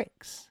 hit the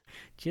bricks.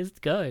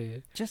 Just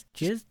go. Just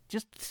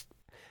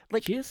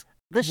Like the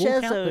walk share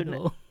out the zone,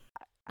 door.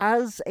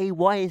 as a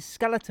wise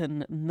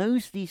skeleton,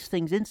 knows these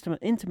things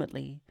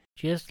intimately.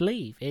 Just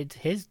leave. It's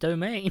his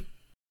domain.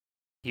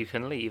 You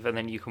can leave, and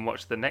then you can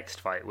watch the next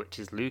fight, which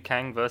is Liu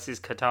Kang versus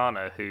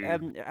Katana, who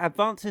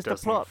Advances the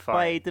doesn't plot by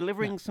fight.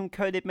 delivering some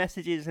coded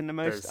messages in the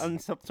most There's-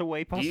 unsubtle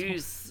way possible.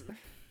 use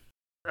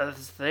a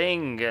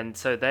thing, and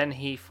so then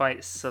he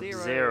fights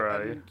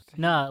Sub-Zero.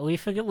 No, we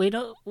forget. We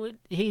don't.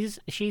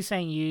 She's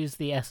saying use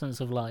the essence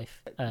of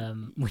life,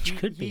 which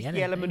could be use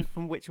anything. the element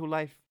from which will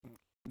life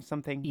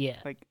something. Yeah.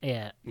 Like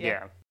Yeah.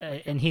 Yeah,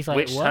 And he's like,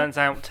 which what? turns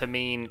out to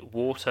mean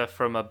water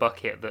from a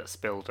bucket that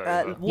spilled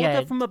over. water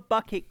Yeah. from a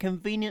bucket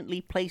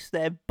conveniently placed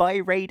there by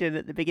Raiden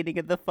at the beginning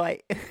of the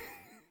fight.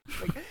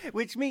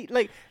 Which means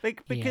like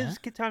because Yeah.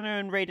 Katana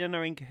and Raiden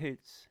are in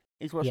cahoots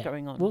is what's Yeah.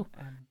 going on. Well,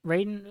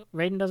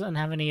 Raiden doesn't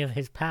have any of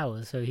his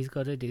powers, so he's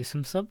got to do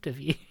some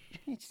subterfuge.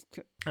 It's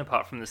just-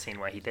 Apart from the scene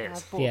where he did. I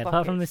bought Yeah, a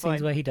apart from bucket, the it's scenes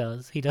fine. where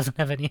he doesn't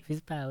have any of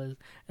his powers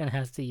and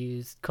has to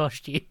use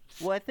costume.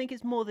 Well, I think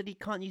it's more that he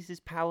can't use his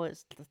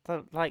powers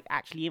to like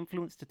actually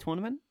influence the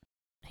tournament,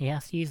 He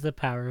has to use the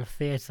power of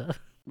theatre.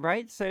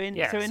 right? So in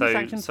Yeah, the so-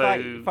 sanctioned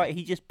so- fight,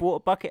 he just brought a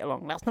bucket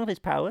along. That's not his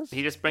powers.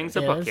 He just brings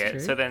a Yeah, that's bucket, true.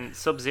 so then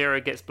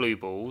Sub-Zero gets blue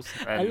balls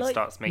and like-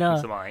 starts making no,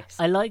 some ice.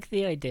 I like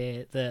the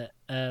idea that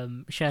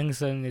Shang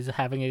Tsung is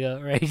having a go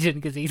at Raiden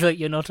because he's like,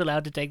 you're not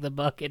allowed to take the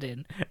bucket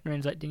in. And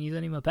Raiden's like, didn't use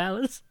any of my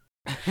powers.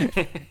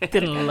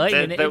 Didn't like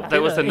it,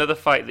 There was did I? another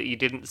fight that you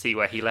didn't see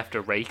where he left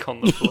a rake on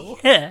the floor.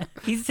 Yeah,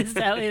 he's just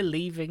out here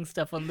leaving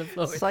stuff on the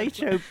floor.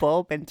 Sideshow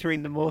Bob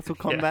entering the Mortal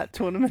Kombat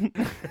tournament.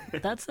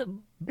 That's a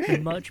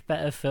much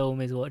better film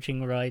is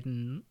watching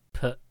Raiden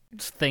put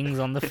things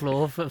on the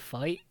floor for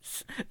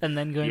fights and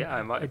then going, Yeah,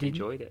 I might have didn't,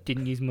 enjoyed it.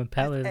 didn't use my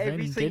powers then,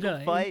 Every did single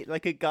I? fight,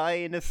 like a guy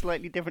in a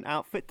slightly different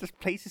outfit just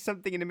places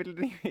something in the middle of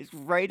the it's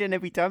Raiden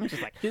every time. It's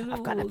just like,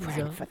 I've got a Ooh,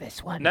 plan so- for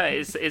this one. No,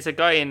 it's a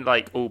guy in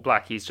like all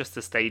black. He's just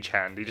a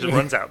stagehand. He just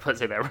runs out, puts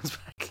it there, runs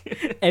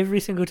back. Every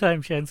single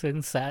time Shang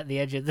Tsung sat at the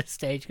edge of the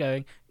stage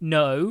going,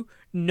 no,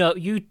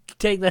 you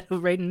take that,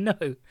 Raiden,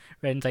 no.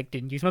 Raiden's like,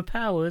 didn't use my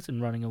powers,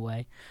 and running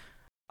away.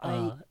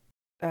 A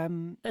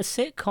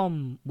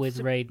sitcom with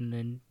Raiden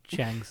and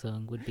Shang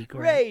Tsung would be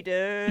great.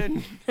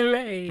 Raiden!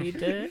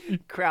 Raiden!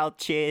 Crowd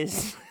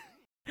cheers.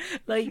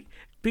 Like,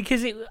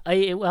 because it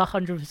 100%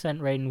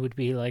 Raiden would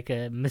be like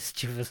a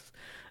mischievous.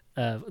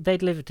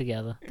 They'd live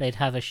together. They'd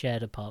have a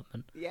shared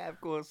apartment. Yeah,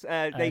 of course. Two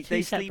They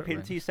sleep separate in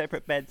rooms. 2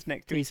 separate beds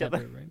next to Three each other.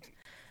 separate rooms.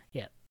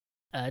 Yeah.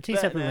 Two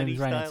separate Batman-y rooms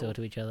right next style. door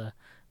to each other.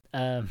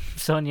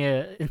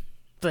 Sonia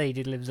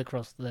Lady lives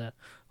across the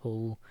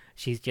hall.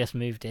 She's just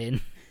moved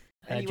in.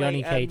 Anyway,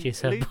 Johnny Cage is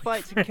her Luke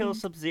fights and kills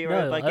boyfriend.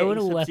 Sub-Zero No, by I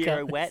wanna getting work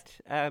Sub-Zero out wet.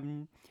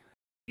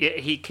 Yeah,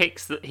 he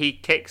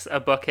kicks a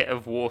bucket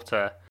of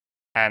water,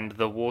 and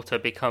the water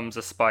becomes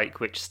a spike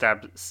which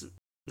stabs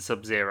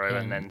Sub-Zero,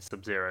 and then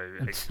Sub-Zero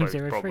And explodes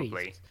Sub-Zero probably.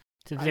 freezes.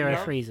 Sub-Zero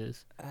love-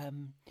 freezes.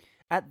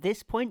 At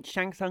this point,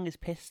 Shang Tsung is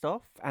pissed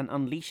off and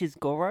unleashes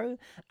Goro,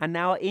 and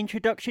our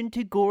introduction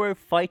to Goro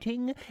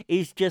fighting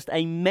is just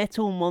a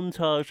metal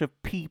montage of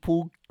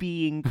people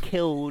being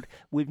killed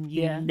with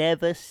you Yeah.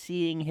 never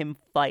seeing him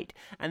fight.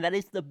 And that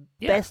is the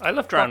Yeah, best I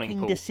love Drowning fucking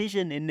Pool.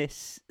 decision in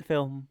this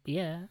film.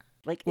 Yeah.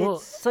 Like, Well-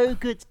 it's so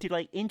good to,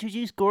 like,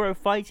 introduce Goro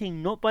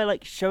fighting, not by,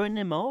 like, showing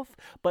him off,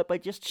 but by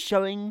just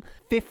showing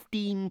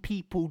 15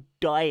 people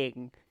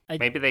dying.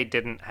 Maybe they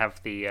didn't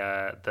have the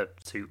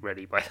suit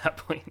ready by that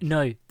point.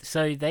 No,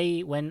 so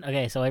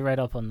so I read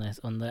up on this,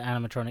 on the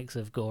animatronics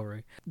of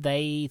Goro.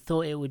 They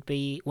thought it would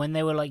be, when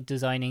they were like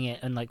designing it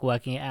and like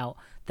working it out,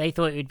 they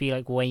thought it would be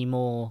like way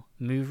more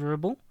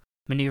maneuverable,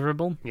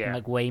 Yeah. and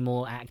like way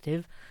more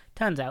active.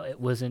 Turns out it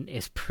wasn't.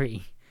 It's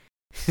pretty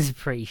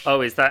Oh,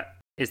 is that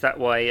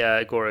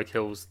why Goro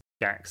kills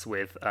Jax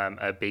with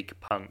a big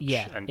punch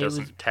Yeah, and it was-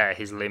 doesn't tear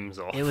his limbs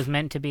off? It was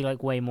meant to be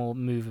like way more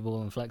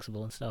movable and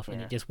flexible and stuff, and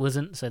Yeah. it just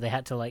wasn't. So they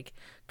had to like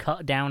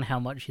cut down how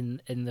much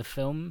in the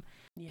film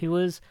he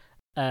was.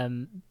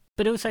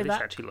 But also This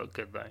that actually looked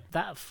good though.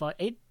 that fight,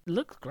 it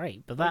looks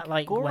great. But that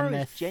like Goro when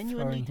they're is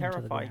genuinely throwing him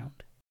to the terrifying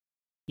ground,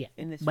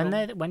 in this when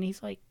film. when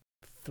he's like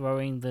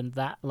throwing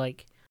that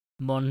like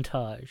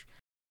montage,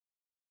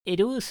 it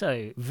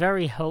also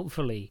very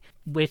helpfully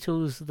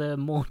whittles the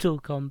Mortal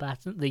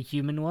Kombat, the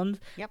human ones,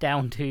 Yep.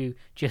 down to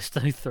just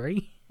those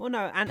three. Well,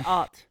 no, and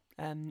art.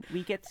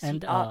 We get to see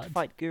And art art.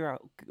 fight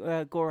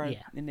Goro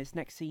Yeah. in this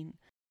next scene.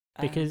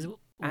 Because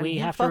And we he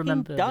have to fucking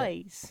remember that-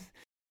 dies.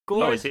 Oh,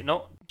 Goro's- is it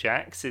not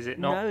Jax? Is it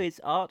not? No, it's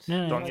art.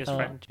 No, no, Donya's it's art.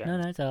 friend, Jack. No,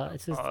 it's art.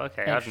 It's just Oh,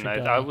 okay. I don't extra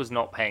know. guy. I was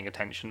not paying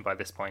attention by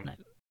this point. No.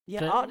 Yeah,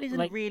 But, art isn't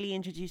like- really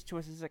introduced to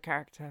us as a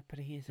character, but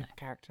he is a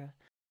character,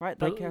 right?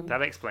 But- Like,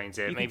 That explains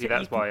it. You can Maybe t-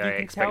 that's you can- why you I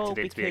can tell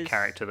expected it to be a because-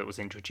 character that was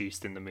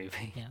introduced in the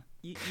movie. Yeah.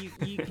 you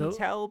can But-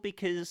 tell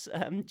because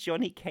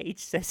Johnny Cage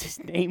says his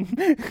name.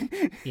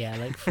 Yeah,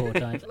 like 4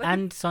 times. Like-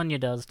 And Sonya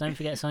does. Don't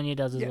forget Sonya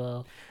does as Yeah.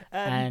 well.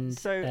 And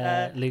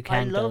so, Liu I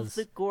Kang love does.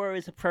 that Goro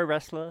is a pro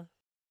wrestler,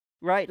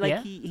 right? Like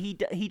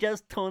Yeah. he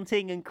does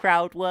taunting and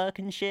crowd work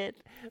and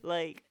shit.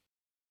 Like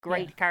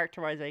great Yeah.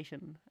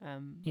 characterization.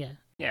 Yeah.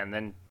 Yeah, and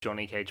then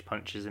Johnny Cage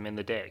punches him in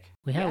the dick.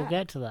 We'll Yeah.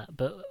 get to that.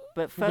 But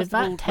But With first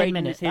that of all, 10 Brayden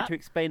minutes, is here that- to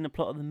explain the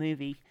plot of the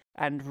movie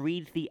and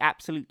read the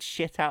absolute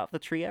shit out of the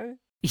trio.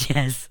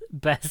 yes,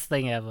 best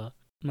thing ever.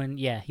 When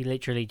he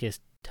literally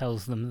just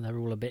tells them they're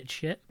all a bit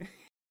shit.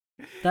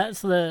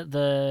 That's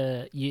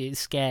the you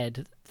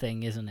scared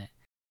thing, isn't it?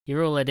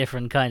 You're all a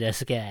different kind of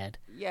scared.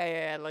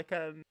 Yeah, like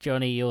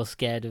Johnny, you're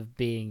scared of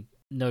being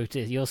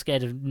noticed. You're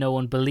scared of no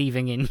one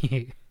believing in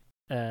you.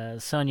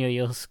 Sonya,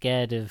 you're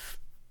scared of.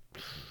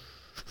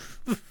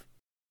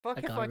 fuck I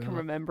if can't I can remember.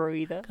 remember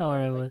either. Can't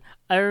remember.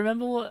 I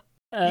remember what.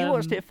 You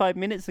watched it 5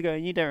 minutes ago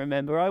and you don't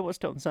remember. I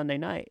watched it on Sunday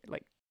night.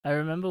 Like I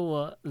remember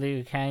what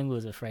Liu Kang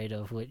was afraid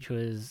of, which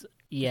was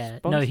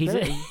no, he's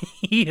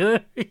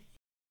Responsibility.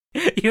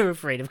 you're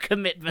afraid of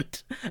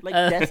commitment. like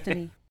Uh,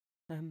 Destiny.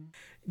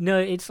 No,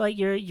 it's like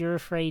you're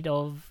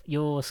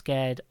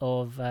scared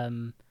of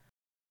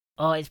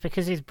it's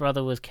because his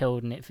brother was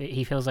killed and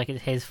he feels like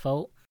it's his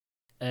fault.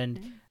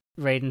 And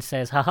Raiden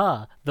says,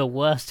 haha, the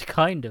worst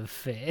kind of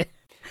fear.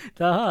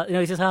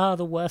 He says, haha,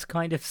 the worst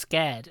kind of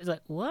scared. It's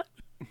like, what?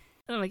 I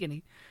don't like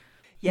any.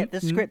 Yeah, the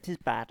Mm. script is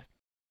bad,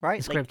 right?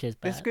 The script is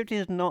bad. The script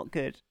is not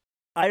good.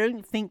 I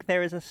don't think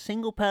there is a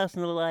single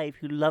person alive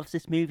who loves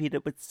this movie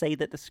that would say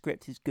that the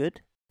script is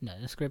good. No,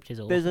 the script is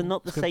awful. Those are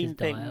not the script is same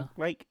thing. dire.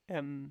 Like,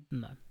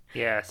 No.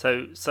 Yeah,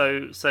 so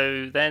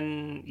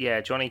then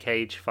Johnny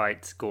Cage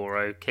fights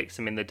Goro, kicks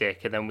him in the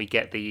dick, and then we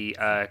get the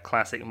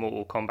classic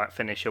Mortal Kombat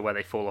finisher where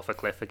they fall off a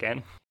cliff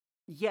again.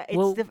 yeah, it's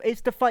Well-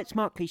 it's the fight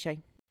smart cliche.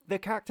 The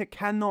character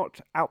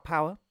cannot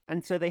outpower,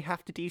 and so they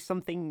have to do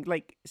something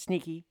like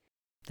sneaky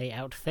They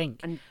outthink.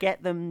 and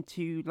get them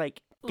to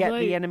like get Although-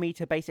 the enemy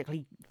to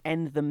basically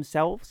end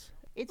themselves.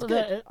 It's Well,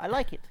 good. that- I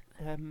like it.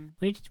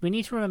 We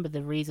need to remember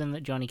the reason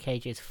that Johnny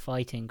Cage is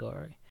fighting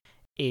Goro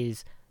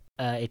is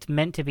it's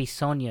meant to be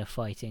Sonya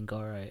fighting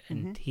Goro,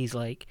 and he's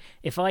like,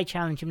 if I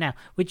challenge him now,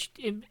 which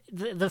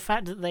the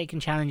fact that they can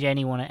challenge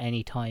anyone at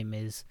any time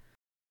is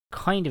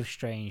kind of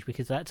strange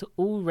because that's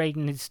all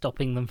Raiden is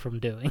stopping them from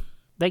doing.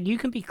 Like you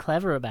can be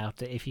clever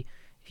about it if you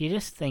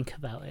just think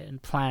about it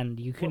and plan.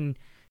 You can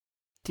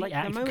Like the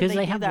moment because they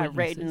they do have that,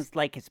 witnesses. Raiden's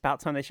like, it's about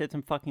time they showed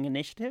some fucking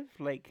initiative.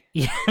 Like,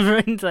 Yeah,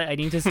 Raiden's like, I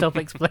need to stop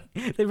explaining.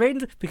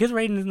 Because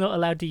Raiden's not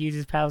allowed to use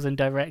his powers and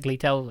directly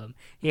tell them,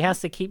 he has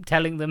to keep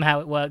telling them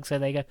how it works so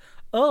they go,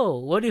 oh,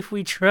 what if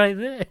we try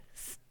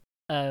this?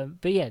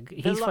 But yeah,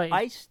 he's fighting.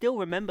 I still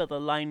remember the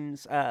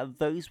lines.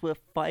 Those were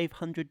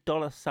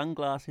 $500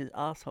 sunglasses,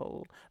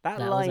 asshole. That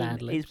was line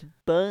ad-libbed. is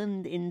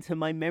burned into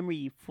my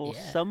memory for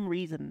Yeah. some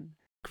reason.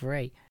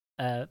 Great.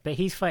 But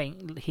he's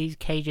fighting.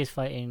 Cage is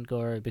fighting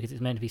Goro because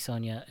it's meant to be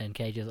Sonya, and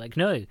Cage is like,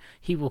 no,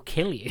 he will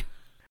kill you.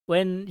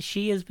 When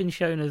she has been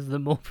shown as the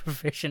more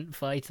proficient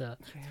fighter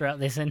throughout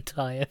this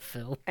entire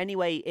film.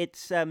 Anyway,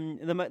 it's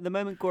the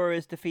moment Goro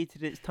is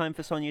defeated, it's time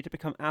for Sonya to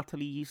become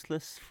utterly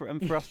useless for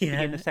us to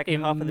begin the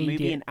second half of the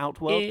movie in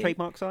Outworld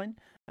trademark sign.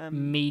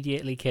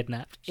 Immediately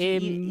kidnapped. She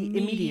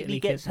immediately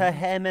gets her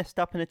hair messed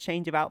up in a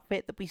change of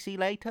outfit that we see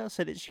later,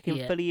 so that she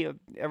can fully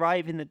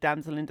arrive in the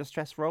damsel in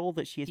distress role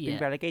that she has been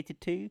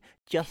relegated to.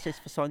 Justice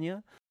for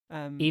Sonya.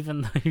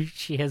 Even though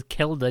she has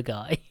killed a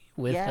guy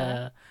with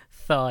her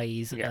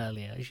thighs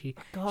earlier. She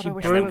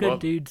broke a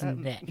dude's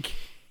neck.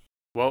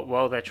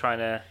 While they're trying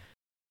to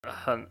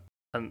hunt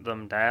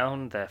them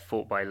down, they're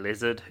fought by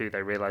Lizard, who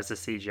they realise the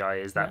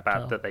CGI is that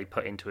bad that they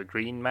put into a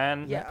green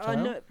man. Yeah, I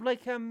know.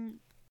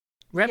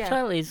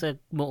 Reptile is a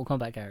Mortal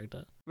Kombat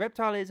character.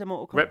 Reptile is a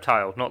Mortal Kombat.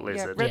 Reptile, not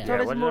Lizard. Yeah,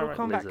 Reptile is a Mortal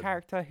Kombat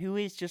character who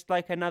is just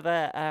like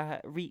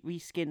another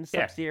reskinned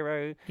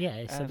Sub-Zero.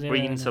 Yeah, Sub-Zero.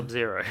 Green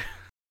Sub-Zero.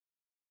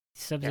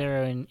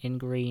 Sub-Zero in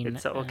green.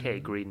 It's okay,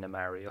 green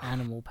Mario.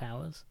 Animal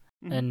powers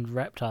and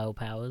reptile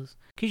powers.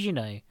 Because, you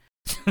know,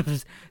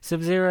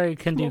 Sub-Zero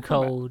can do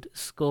cold,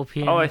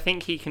 Scorpion. Oh, I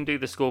think he can do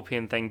the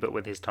Scorpion thing, but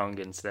with his tongue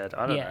instead.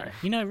 I don't know.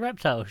 You know,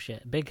 reptile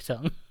shit, big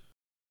tongue.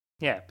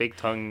 Yeah, big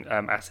tongue,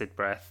 acid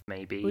breath,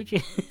 maybe. Which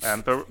is...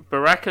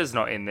 Baraka's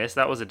not in this.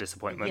 That was a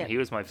disappointment. Yeah, he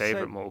was my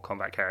favourite Mortal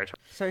Kombat character.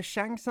 So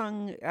Shang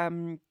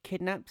Tsung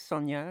kidnaps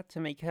Sonya to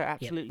make her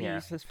absolutely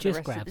useless for the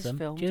rest of this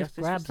film. Just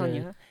grabs her.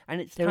 Sonya,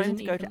 and it's time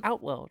to go to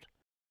Outworld.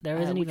 There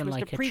isn't even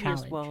like the a previous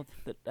challenge. world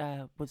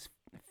that was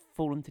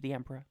fallen to the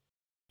Emperor.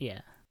 Yeah,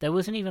 there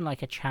wasn't even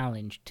like a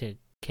challenge to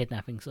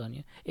kidnapping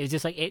Sonya. It was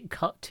just like it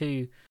cut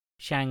to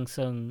Shang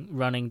Tsung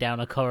running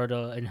down a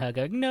corridor and her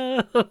going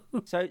no.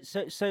 So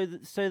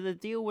the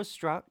deal was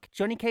struck.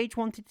 Johnny Cage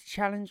wanted to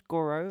challenge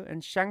Goro,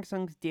 and Shang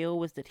Tsung's deal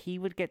was that he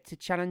would get to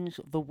challenge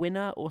the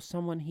winner or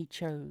someone he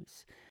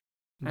chose.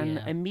 And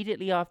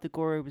immediately after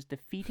Goro was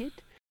defeated,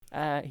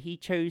 he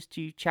chose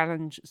to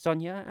challenge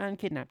Sonya and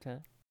kidnapped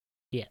her.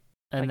 Yeah,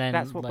 and then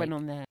that's what went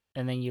on there.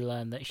 And then you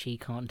learn that she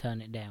can't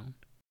turn it down.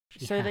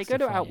 So they go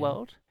to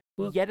Outworld.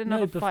 Yet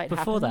another fight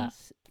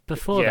happens.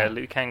 Before that,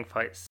 Liu Kang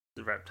fights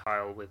the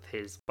Reptile with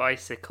his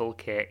bicycle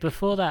kick.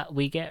 Before that,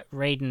 we get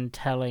Raiden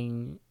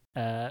telling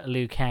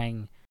Liu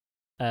Kang,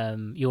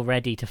 "You're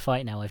ready to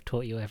fight now. I've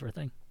taught you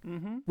everything."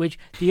 Mm-hmm. Which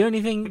the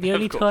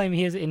only time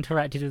he has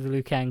interacted with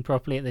Liu Kang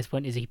properly at this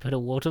point is he put a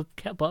water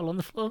bottle on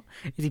the floor.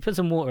 Is he put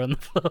some water on the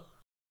floor?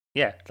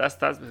 Yeah,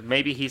 that's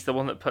maybe he's the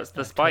one that puts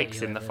the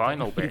spikes in the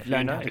final bit. You've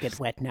learned how to get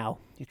wet now.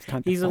 It's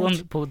time to He's fight. the one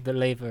that pulled the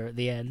lever at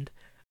the end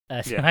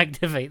to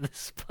activate the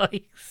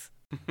spikes.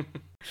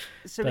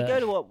 So we go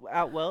to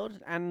Outworld,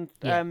 and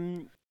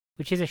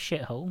which is a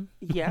shithole.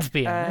 Yeah, to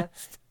be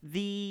honest.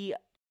 The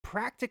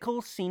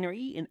practical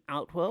scenery in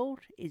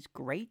Outworld is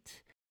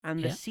great,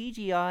 and the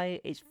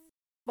CGI is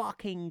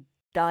fucking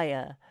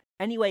dire.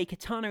 Anyway,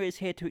 Katana is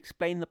here to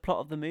explain the plot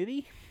of the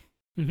movie.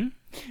 Mm-hmm.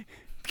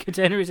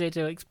 Katana is here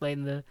to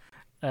explain the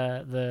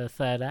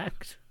third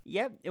act.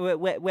 Yep,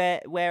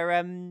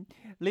 where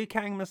Liu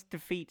Kang must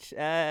defeat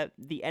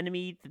the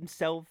enemy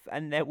themselves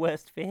and their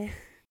worst fear.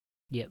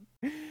 Yep.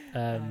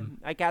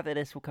 I gather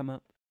this will come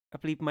up. I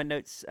believe my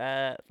notes,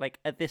 like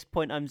at this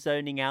point I'm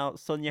zoning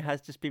out. Sonya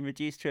has just been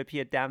reduced to a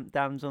pure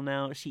damsel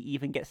now. She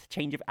even gets a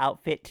change of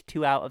outfit,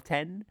 2 out of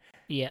 10.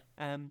 Yeah.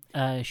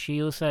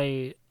 She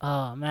also,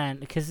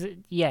 because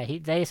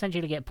they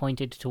essentially get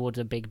pointed towards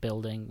a big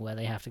building where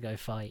they have to go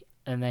fight,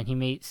 and then he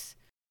meets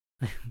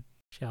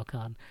Shao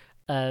Kahn,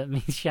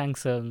 meets Shang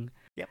Tsung.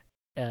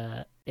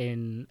 Yep.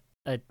 In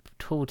a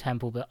tall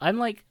temple, but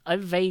I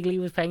vaguely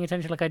was paying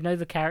attention. Like I know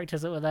the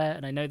characters that were there,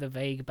 and I know the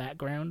vague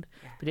background,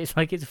 but it's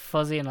like it's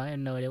fuzzy, and I had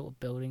no idea what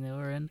building they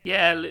were in.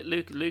 Yeah,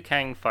 Liu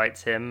Kang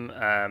fights him.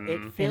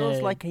 It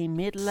feels like a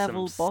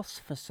mid-level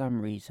boss for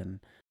some reason.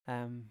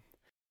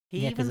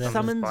 He even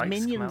summons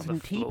minions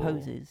and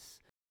T-poses.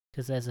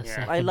 Because there's a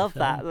second I love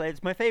film. that.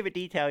 It's my favorite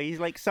detail. He's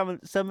like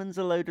summons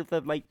a load of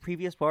the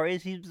previous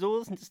warriors he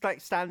absorbs and just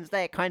stands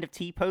there kind of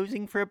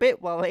T-posing for a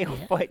bit while they all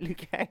fight Liu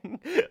Kang.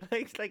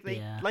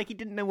 Like he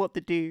didn't know what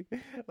to do.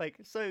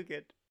 So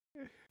good.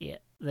 Yeah.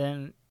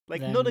 Then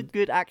not a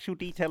good actual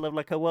detail of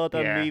a well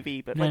done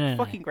movie, but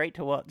fucking great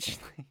to watch.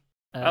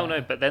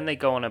 But then they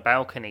go on a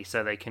balcony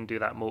so they can do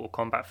that Mortal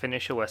Kombat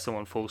finisher where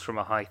someone falls from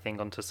a high thing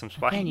onto some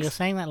spikes. Again, you're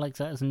saying that like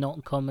that is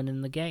not common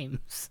in the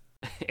games.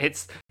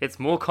 It's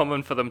more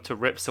common for them to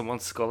rip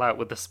someone's skull out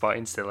with the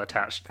spine still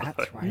attached.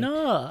 That's right.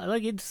 No,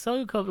 it's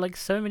so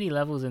so many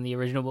levels in the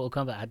original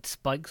Mortal Kombat had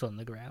spikes on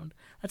the ground.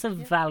 That's a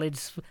valid.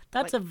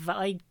 That's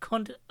I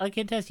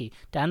can test you,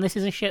 Dan. This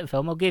is a shit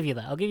film. I'll give you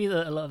that. I'll give you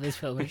that a lot of this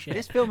film is shit.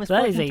 This film is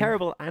fucking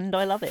terrible, and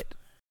I love it.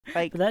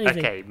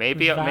 Okay,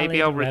 maybe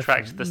I'll retract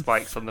reference. the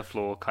spikes on the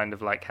floor, kind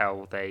of like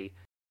how they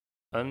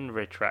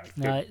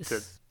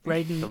unretracted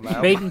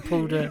Raiden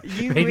pulled a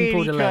You Raiden really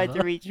pulled a tried lever.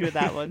 to reach with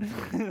that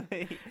one.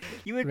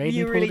 you were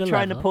Raiden really pulled a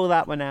trying to lever. pull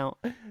that one out.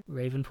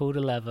 Raven pulled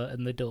a lever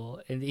and the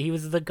door, and he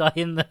was the guy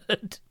in the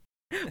hood.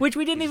 Which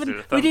we didn't He just even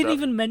did a thumbs up.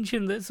 even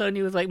mention that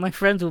Sony was like, my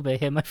friends will be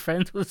here, my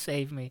friends will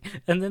save me,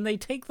 and then they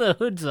take the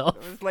hoods off.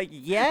 I was like,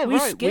 yeah, We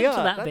right, skipped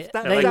are. that That's, bit.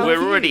 That's They're like, our we're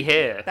cue. already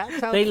here.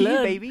 That's our They cue,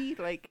 learn. baby.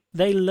 Like,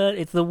 They learn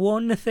it's the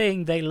one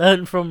thing they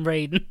learned from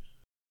Raiden.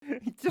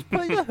 just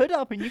put your hood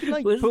up and you can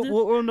like Was put the-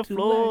 water on the to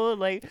floor,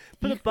 like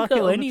put You a can bucket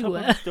go on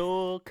anywhere. the top of the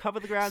door, cover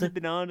the ground So- with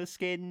banana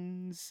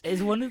skins.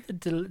 Is one of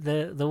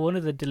the one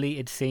of the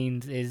deleted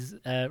scenes is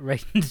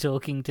Raiden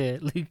talking to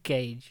Luke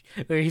Cage,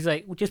 where he's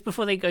like, just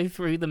before they go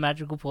through the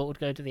magical portal to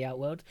go to the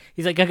Outworld,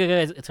 he's like,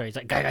 guys, sorry, he's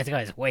like,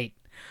 guys, wait,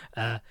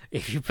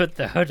 if you put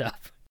the hood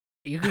up,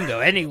 you can go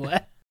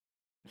anywhere.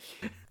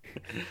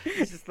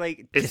 It's just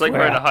like It's just like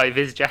wear wearing a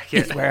high-vis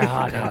jacket. just wear a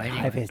hard No, anyway.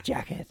 high-vis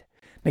jacket.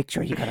 Make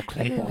sure you got a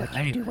clipboard.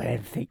 Yeah, You can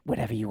do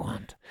whatever you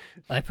want.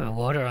 I put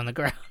water on the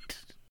ground.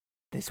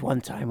 This one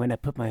time when I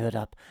put my hood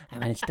up, I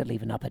managed to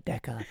leave an upper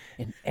decker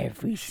in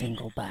every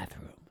single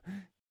bathroom.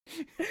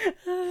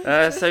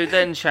 So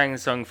then Shang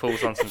Tsung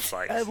falls on some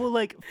spikes. Well,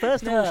 like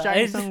first of all, No, Shang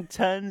it's- Tsung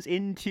turns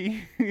into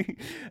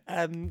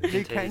Liu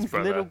his Kang's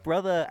brother. little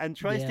brother and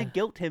tries to Yeah.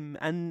 guilt him,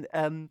 and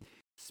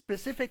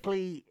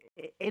specifically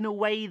in a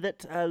way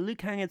that Liu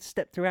Kang had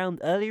stepped around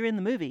earlier in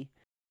the movie.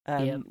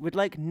 Yep. With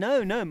like,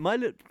 no,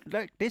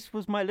 this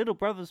was my little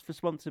brother's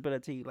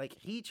responsibility. Like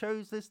he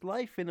chose this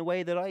life in a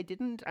way that I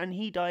didn't, and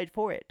he died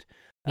for it.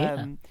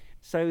 Yeah.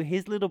 So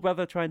his little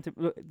brother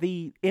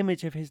the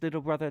image of his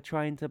little brother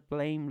trying to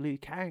blame Liu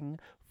Kang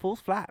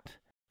falls flat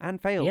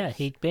and fails. Yeah,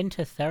 he'd been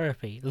to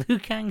therapy. Liu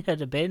Kang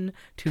had been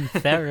to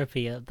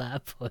therapy at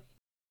that point.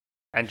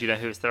 And do you know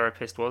who his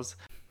therapist was?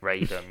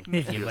 Raiden.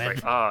 If He you was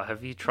went. like,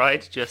 have you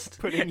tried just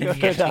Putting your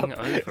hood getting up.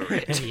 over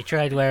Have it? you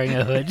tried wearing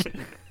a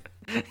hood?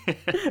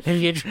 Have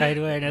you tried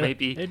wearing a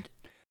Maybe hood?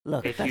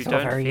 Look, if that's you all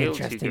don't very feel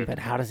too interesting, good, but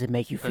how does it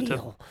make you put a-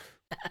 feel?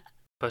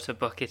 Put a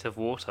bucket of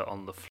water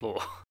on the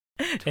floor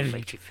Have to you,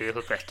 make you feel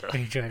better. have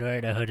you tried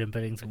wearing a hood and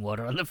putting some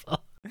water on the floor?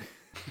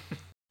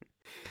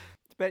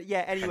 But yeah,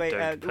 anyway,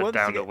 Don't put once,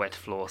 down again, a wet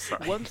floor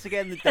sign. once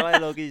again, the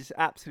dialogue is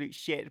absolute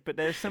shit. But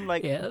there's some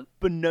like Yeah.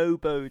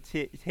 bonobo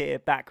tier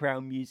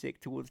background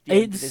music towards the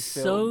end of It's this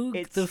so- film.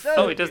 It's the- so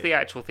Oh, it does good. the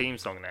actual theme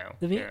song now.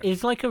 The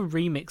It's like a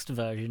remixed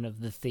version of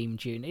the theme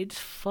tune. It's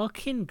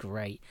fucking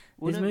great.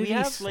 Well, This no, we movie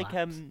have like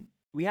slaps.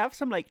 we have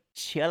some like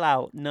chill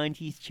out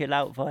 90s chill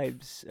out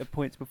vibes at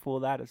points before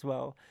that as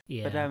well.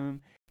 Yeah. But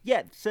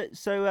yeah,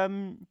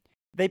 so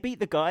they beat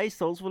the guy,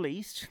 Soul's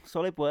released,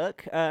 solid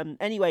work.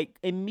 Anyway,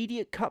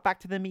 immediate cut back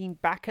to them being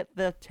back at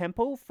the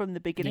temple from the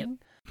beginning.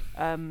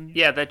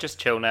 Yeah, they're just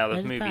chill now. The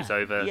They're movie's back.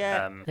 over.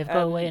 Yeah. They've got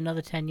to um, wait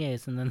another 10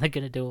 years and then they're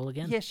going to do all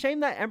again. Yeah, shame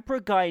that Emperor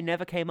guy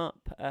never came up.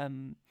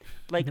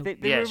 Like Nope.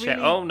 they Yeah, were shit.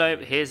 really... Oh no,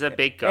 here's a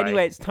big guy.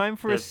 Anyway, it's time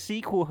for a There's-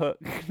 sequel hook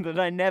that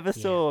I never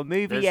saw.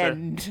 Movie There's a-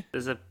 end.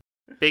 There's a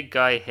big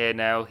guy here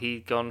now. He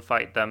gone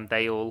fight them.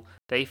 They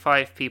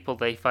 5 people.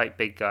 They fight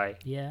big guy.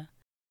 Yeah.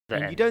 The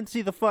And you end. don't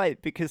see the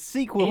fight because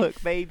sequel If-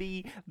 hook,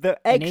 baby. The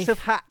and eggs if- have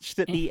hatched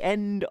at the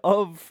end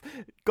of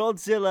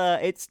Godzilla.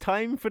 It's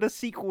time for the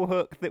sequel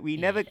hook that we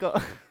never Yeah.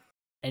 got.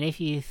 And if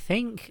you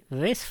think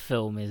this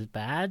film is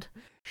bad,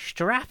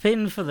 strap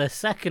in for the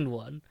second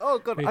one. Oh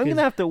god, I'm Because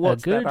gonna have to a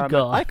watch good that.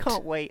 Man. I God.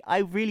 can't wait. I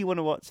really want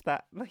to watch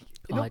that. Like,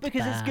 Oh, not it's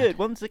because it's bad. good.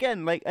 Once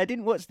again, like I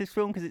didn't watch this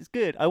film because it's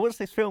good. I watched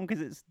this film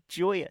because it's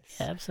joyous.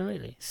 Yeah,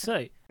 absolutely.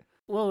 So,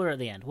 while we're at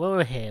the end, while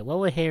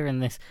we're here in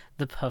this,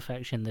 the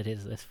perfection that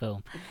is this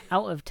film,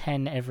 out of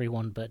 10,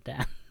 everyone but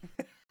Dan.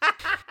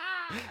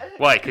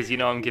 Why? Because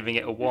I'm giving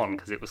it a 1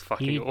 because it was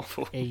fucking You-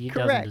 awful. It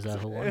Correct. doesn't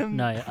deserve a 1. Um,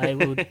 No, I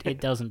will. It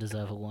doesn't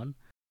deserve a 1.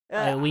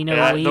 Uh, We know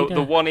Yeah, we the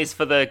don't- 1 is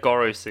for the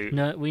Goro suit.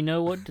 No, we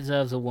know what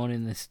deserves a 1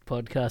 in this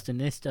podcast,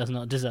 and this does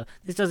not deserve.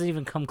 This doesn't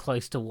even come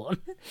close to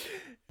 1.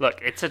 Look,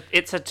 it's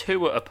a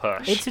 2 at a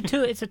push. It's a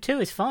 2. It's a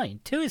 2 is fine.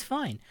 2 is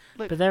fine.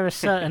 Look- But there are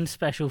certain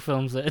special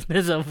films that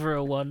deserve for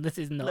a 1. This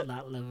is not Look,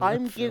 that level.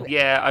 I'm of film. giving-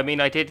 Yeah, I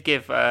mean, I did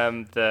give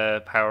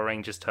the Power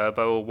Rangers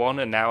Turbo a 1,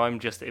 and now I'm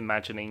just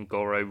imagining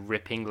Goro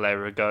ripping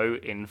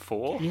Lerigo in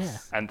 4. Yeah.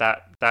 And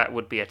that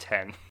would be a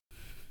 10.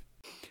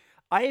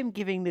 I am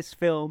giving this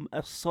film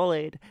a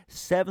solid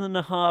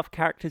 7.5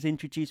 characters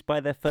introduced by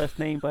their first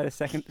name by the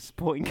second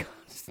supporting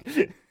cast.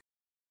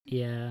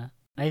 Yeah.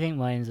 I think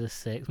mine's a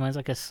 6. Mine's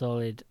like a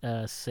solid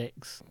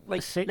 6.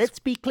 Like, 6. let's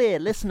be clear,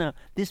 listener.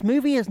 This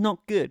movie is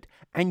not good,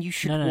 and you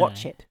should No,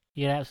 watch no. it.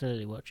 You'd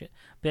absolutely watch it.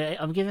 But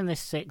I'm giving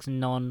this 6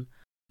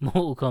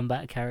 non-Mortal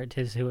Kombat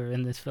characters who are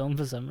in this film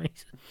for some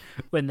reason,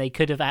 when they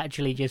could have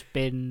actually just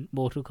been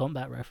Mortal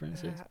Kombat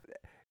references.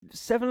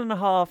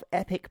 7.5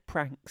 epic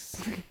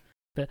pranks.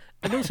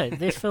 And also,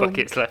 this film,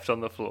 Buckets left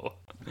on the floor.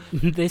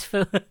 this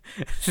film,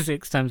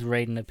 6 times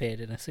Raiden appeared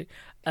in a suit.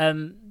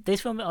 This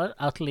film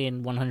utterly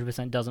and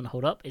 100% doesn't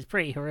hold up. It's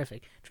pretty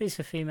horrific. Treats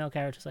the female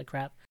characters like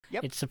crap.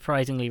 Yep. It's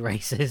surprisingly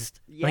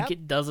racist. Yep. Like,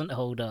 it doesn't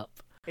hold up.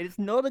 It's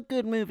not a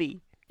good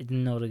movie. It's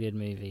not a good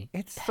movie.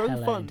 It's so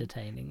Hella fun.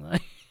 entertaining, though.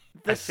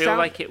 I feel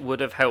like it would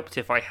have helped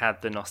if I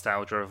had the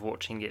nostalgia of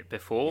watching it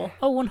before.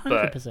 Oh,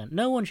 100%.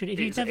 No one should. If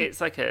you've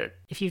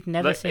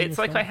never seen it's this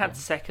like I had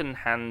before.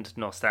 second-hand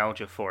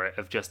nostalgia for it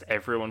of just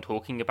everyone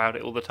talking about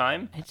it all the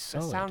time. It's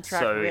The solid. soundtrack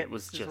So it rips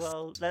was as just-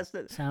 well. That's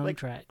the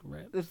Soundtrack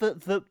rip.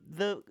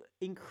 the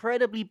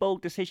incredibly bold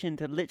decision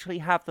to literally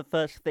have the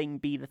first thing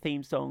be the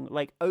theme song,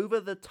 like over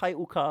the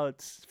title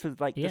cards for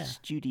like Yeah. the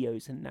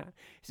studios and that.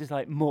 It's just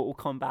like Mortal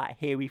Kombat.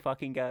 Here we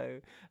fucking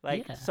go.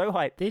 Like Yeah. so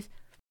hyped.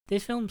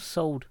 This film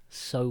sold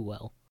so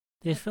well.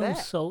 This I film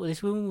bet. This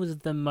film was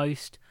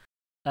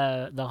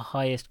the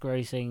highest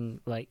grossing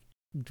like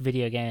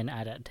video game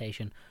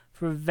adaptation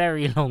for a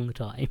very long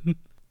time.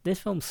 This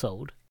film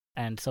sold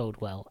and sold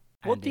well.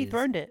 What and is-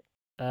 dethroned it?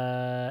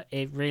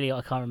 It really,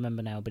 I can't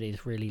remember now, but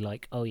it's really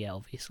like, oh yeah,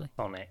 obviously.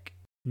 Sonic.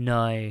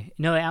 No, it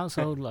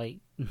outsold like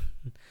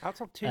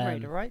Outside Tomb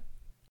Raider, right?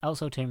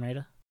 outsold Tomb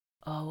Raider.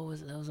 Oh, what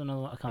was it? There was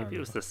another one. I can't Maybe it remember.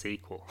 was the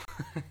sequel.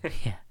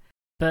 Yeah,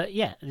 but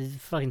yeah, it's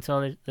fucking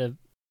solid. The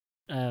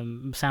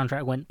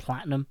soundtrack went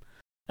platinum.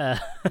 Yeah,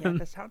 the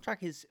soundtrack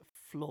is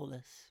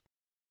flawless.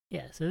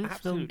 Yeah, so this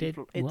film Absolutely did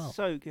It's well.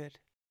 so good.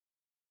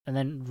 And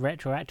then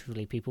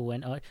retroactively, people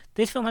went, oh,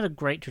 this film had a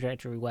great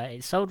trajectory where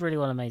it sold really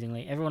well,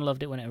 amazingly. Everyone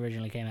loved it when it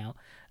originally came out.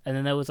 And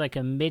then there was like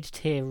a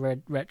mid-tier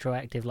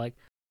retroactive, like,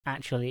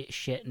 actually, it's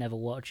shit, never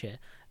watch it.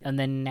 And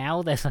then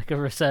now there's like a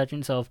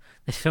resurgence of,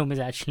 this film is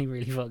actually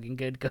really fucking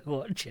good, go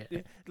watch it.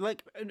 Yeah,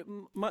 like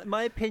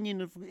my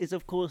opinion is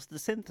of course the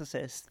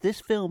synthesis. This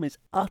film is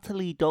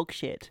utterly dog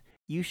shit.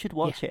 You should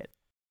watch it.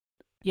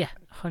 Yeah,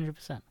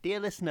 100%. Dear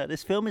listener,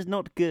 this film is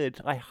not good.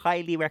 I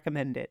highly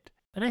recommend it.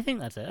 But I think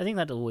that's it. I think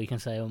that's all we can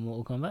say on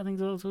Mortal Kombat. I think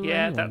that's all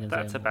Yeah, anyone can say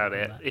that's on about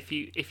Mortal it.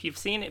 Kombat. If you've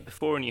seen it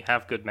before and you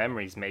have good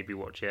memories, maybe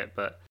watch it.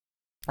 But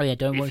Oh yeah,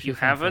 don't watch if you your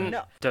film haven't, first.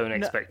 No, don't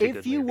expect a if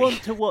good you movie.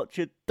 want to watch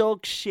a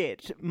dog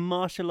shit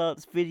martial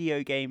arts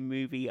video game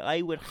movie,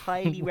 I would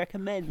highly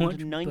recommend Watch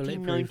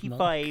Bulletproof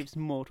 1995's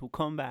Mortal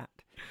Kombat.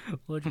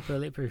 Watch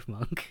Bulletproof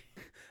Monk.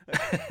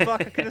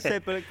 Fuck, I could have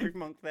said Bulletproof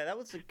Monk there. That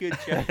was a good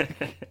joke.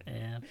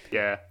 Yeah.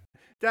 Yeah.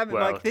 Damn it,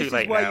 Well, Mike. too This is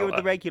late why now. you're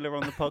the regular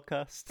on the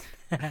podcast.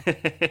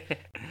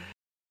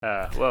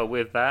 Well,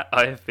 with that,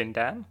 I have been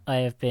Dan. I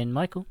have been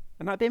Michael.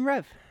 And I've been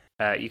Rev.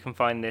 You can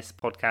find this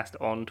podcast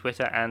on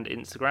Twitter and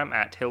Instagram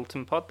at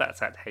Hilton Pod.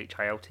 That's at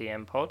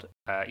HILTM Pod.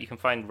 You can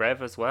find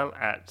Rev as well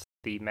at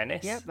The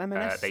Menace. Yep,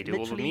 M&S, they do all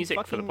the literally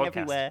music for the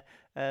fucking podcast.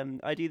 everywhere.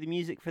 I do the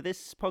music for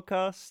this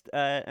podcast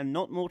and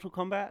not Mortal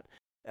Kombat.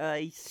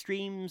 I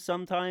stream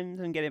sometimes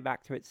and getting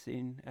back to it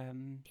soon.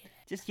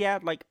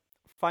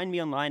 Find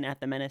me online at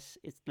The Menace.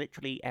 It's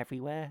literally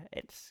everywhere.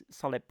 It's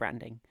solid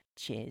branding.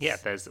 Cheers. Yeah,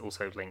 there's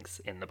also links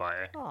in the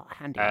bio. Oh,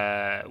 handy.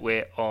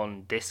 We're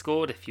on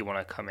Discord if you want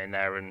to come in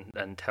there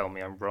and tell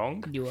me I'm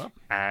wrong. You up?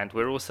 And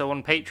we're also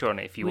on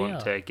Patreon if you We want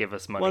are. to give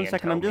us money. One and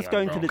second, tell I'm me just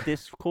going to wrong. the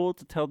Discord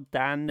to tell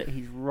Dan that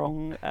he's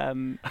wrong.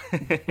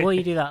 While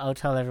you do that, I'll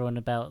tell everyone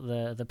about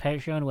the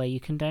Patreon where you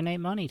can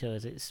donate money to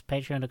us. It's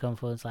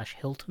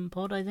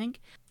patreon.com/HiltonPod, I think.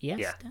 Yes?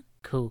 Yeah. Dan?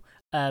 Cool.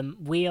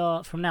 We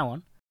are, from now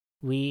on,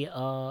 we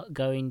are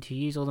going to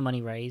use all the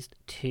money raised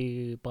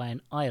to buy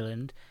an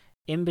island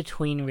in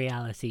between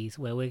realities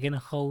where we're going to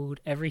hold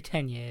every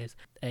 10 years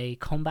a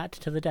combat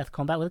to the death,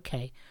 combat with a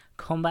K,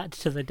 combat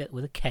to the death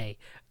with a K,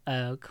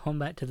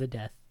 combat to the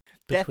death.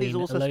 Death is between a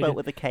also load spelled of-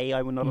 with a K.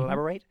 I will not Mhm.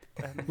 elaborate.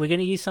 We're going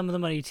to use some of the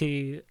money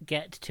to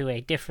get to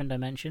a different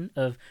dimension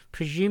of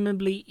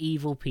presumably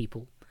evil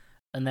people.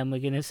 And then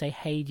we're going to say,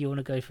 hey, do you want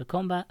to go for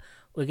combat?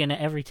 We're going to,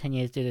 every 10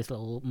 years, do this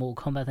little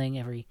Mortal Kombat thing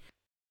every...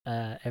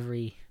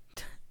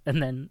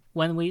 and then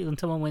when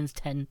someone wins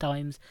 10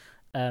 times,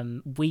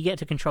 we get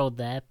to control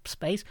their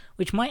space,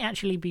 which might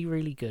actually be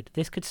really good.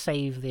 This could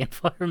save the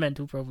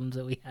environmental problems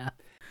that we have.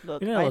 Look,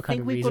 We don't know I what kind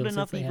think of we've got resources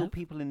enough they evil have.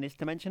 people in this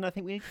dimension. I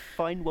think we need to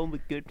find one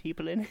with good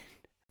people in it.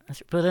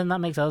 But then that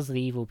makes us the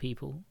evil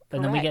people.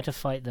 And then we get Correct. to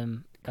fight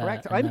them.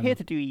 Correct. and I'm then- here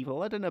to do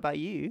evil. I don't know about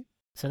you.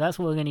 So that's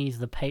what we're going to use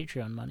the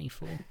Patreon money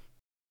for.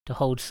 To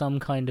hold some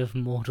kind of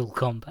Mortal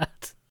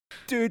Kombat.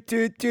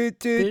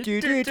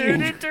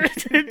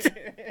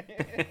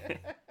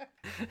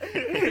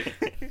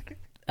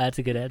 That's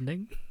a good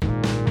ending.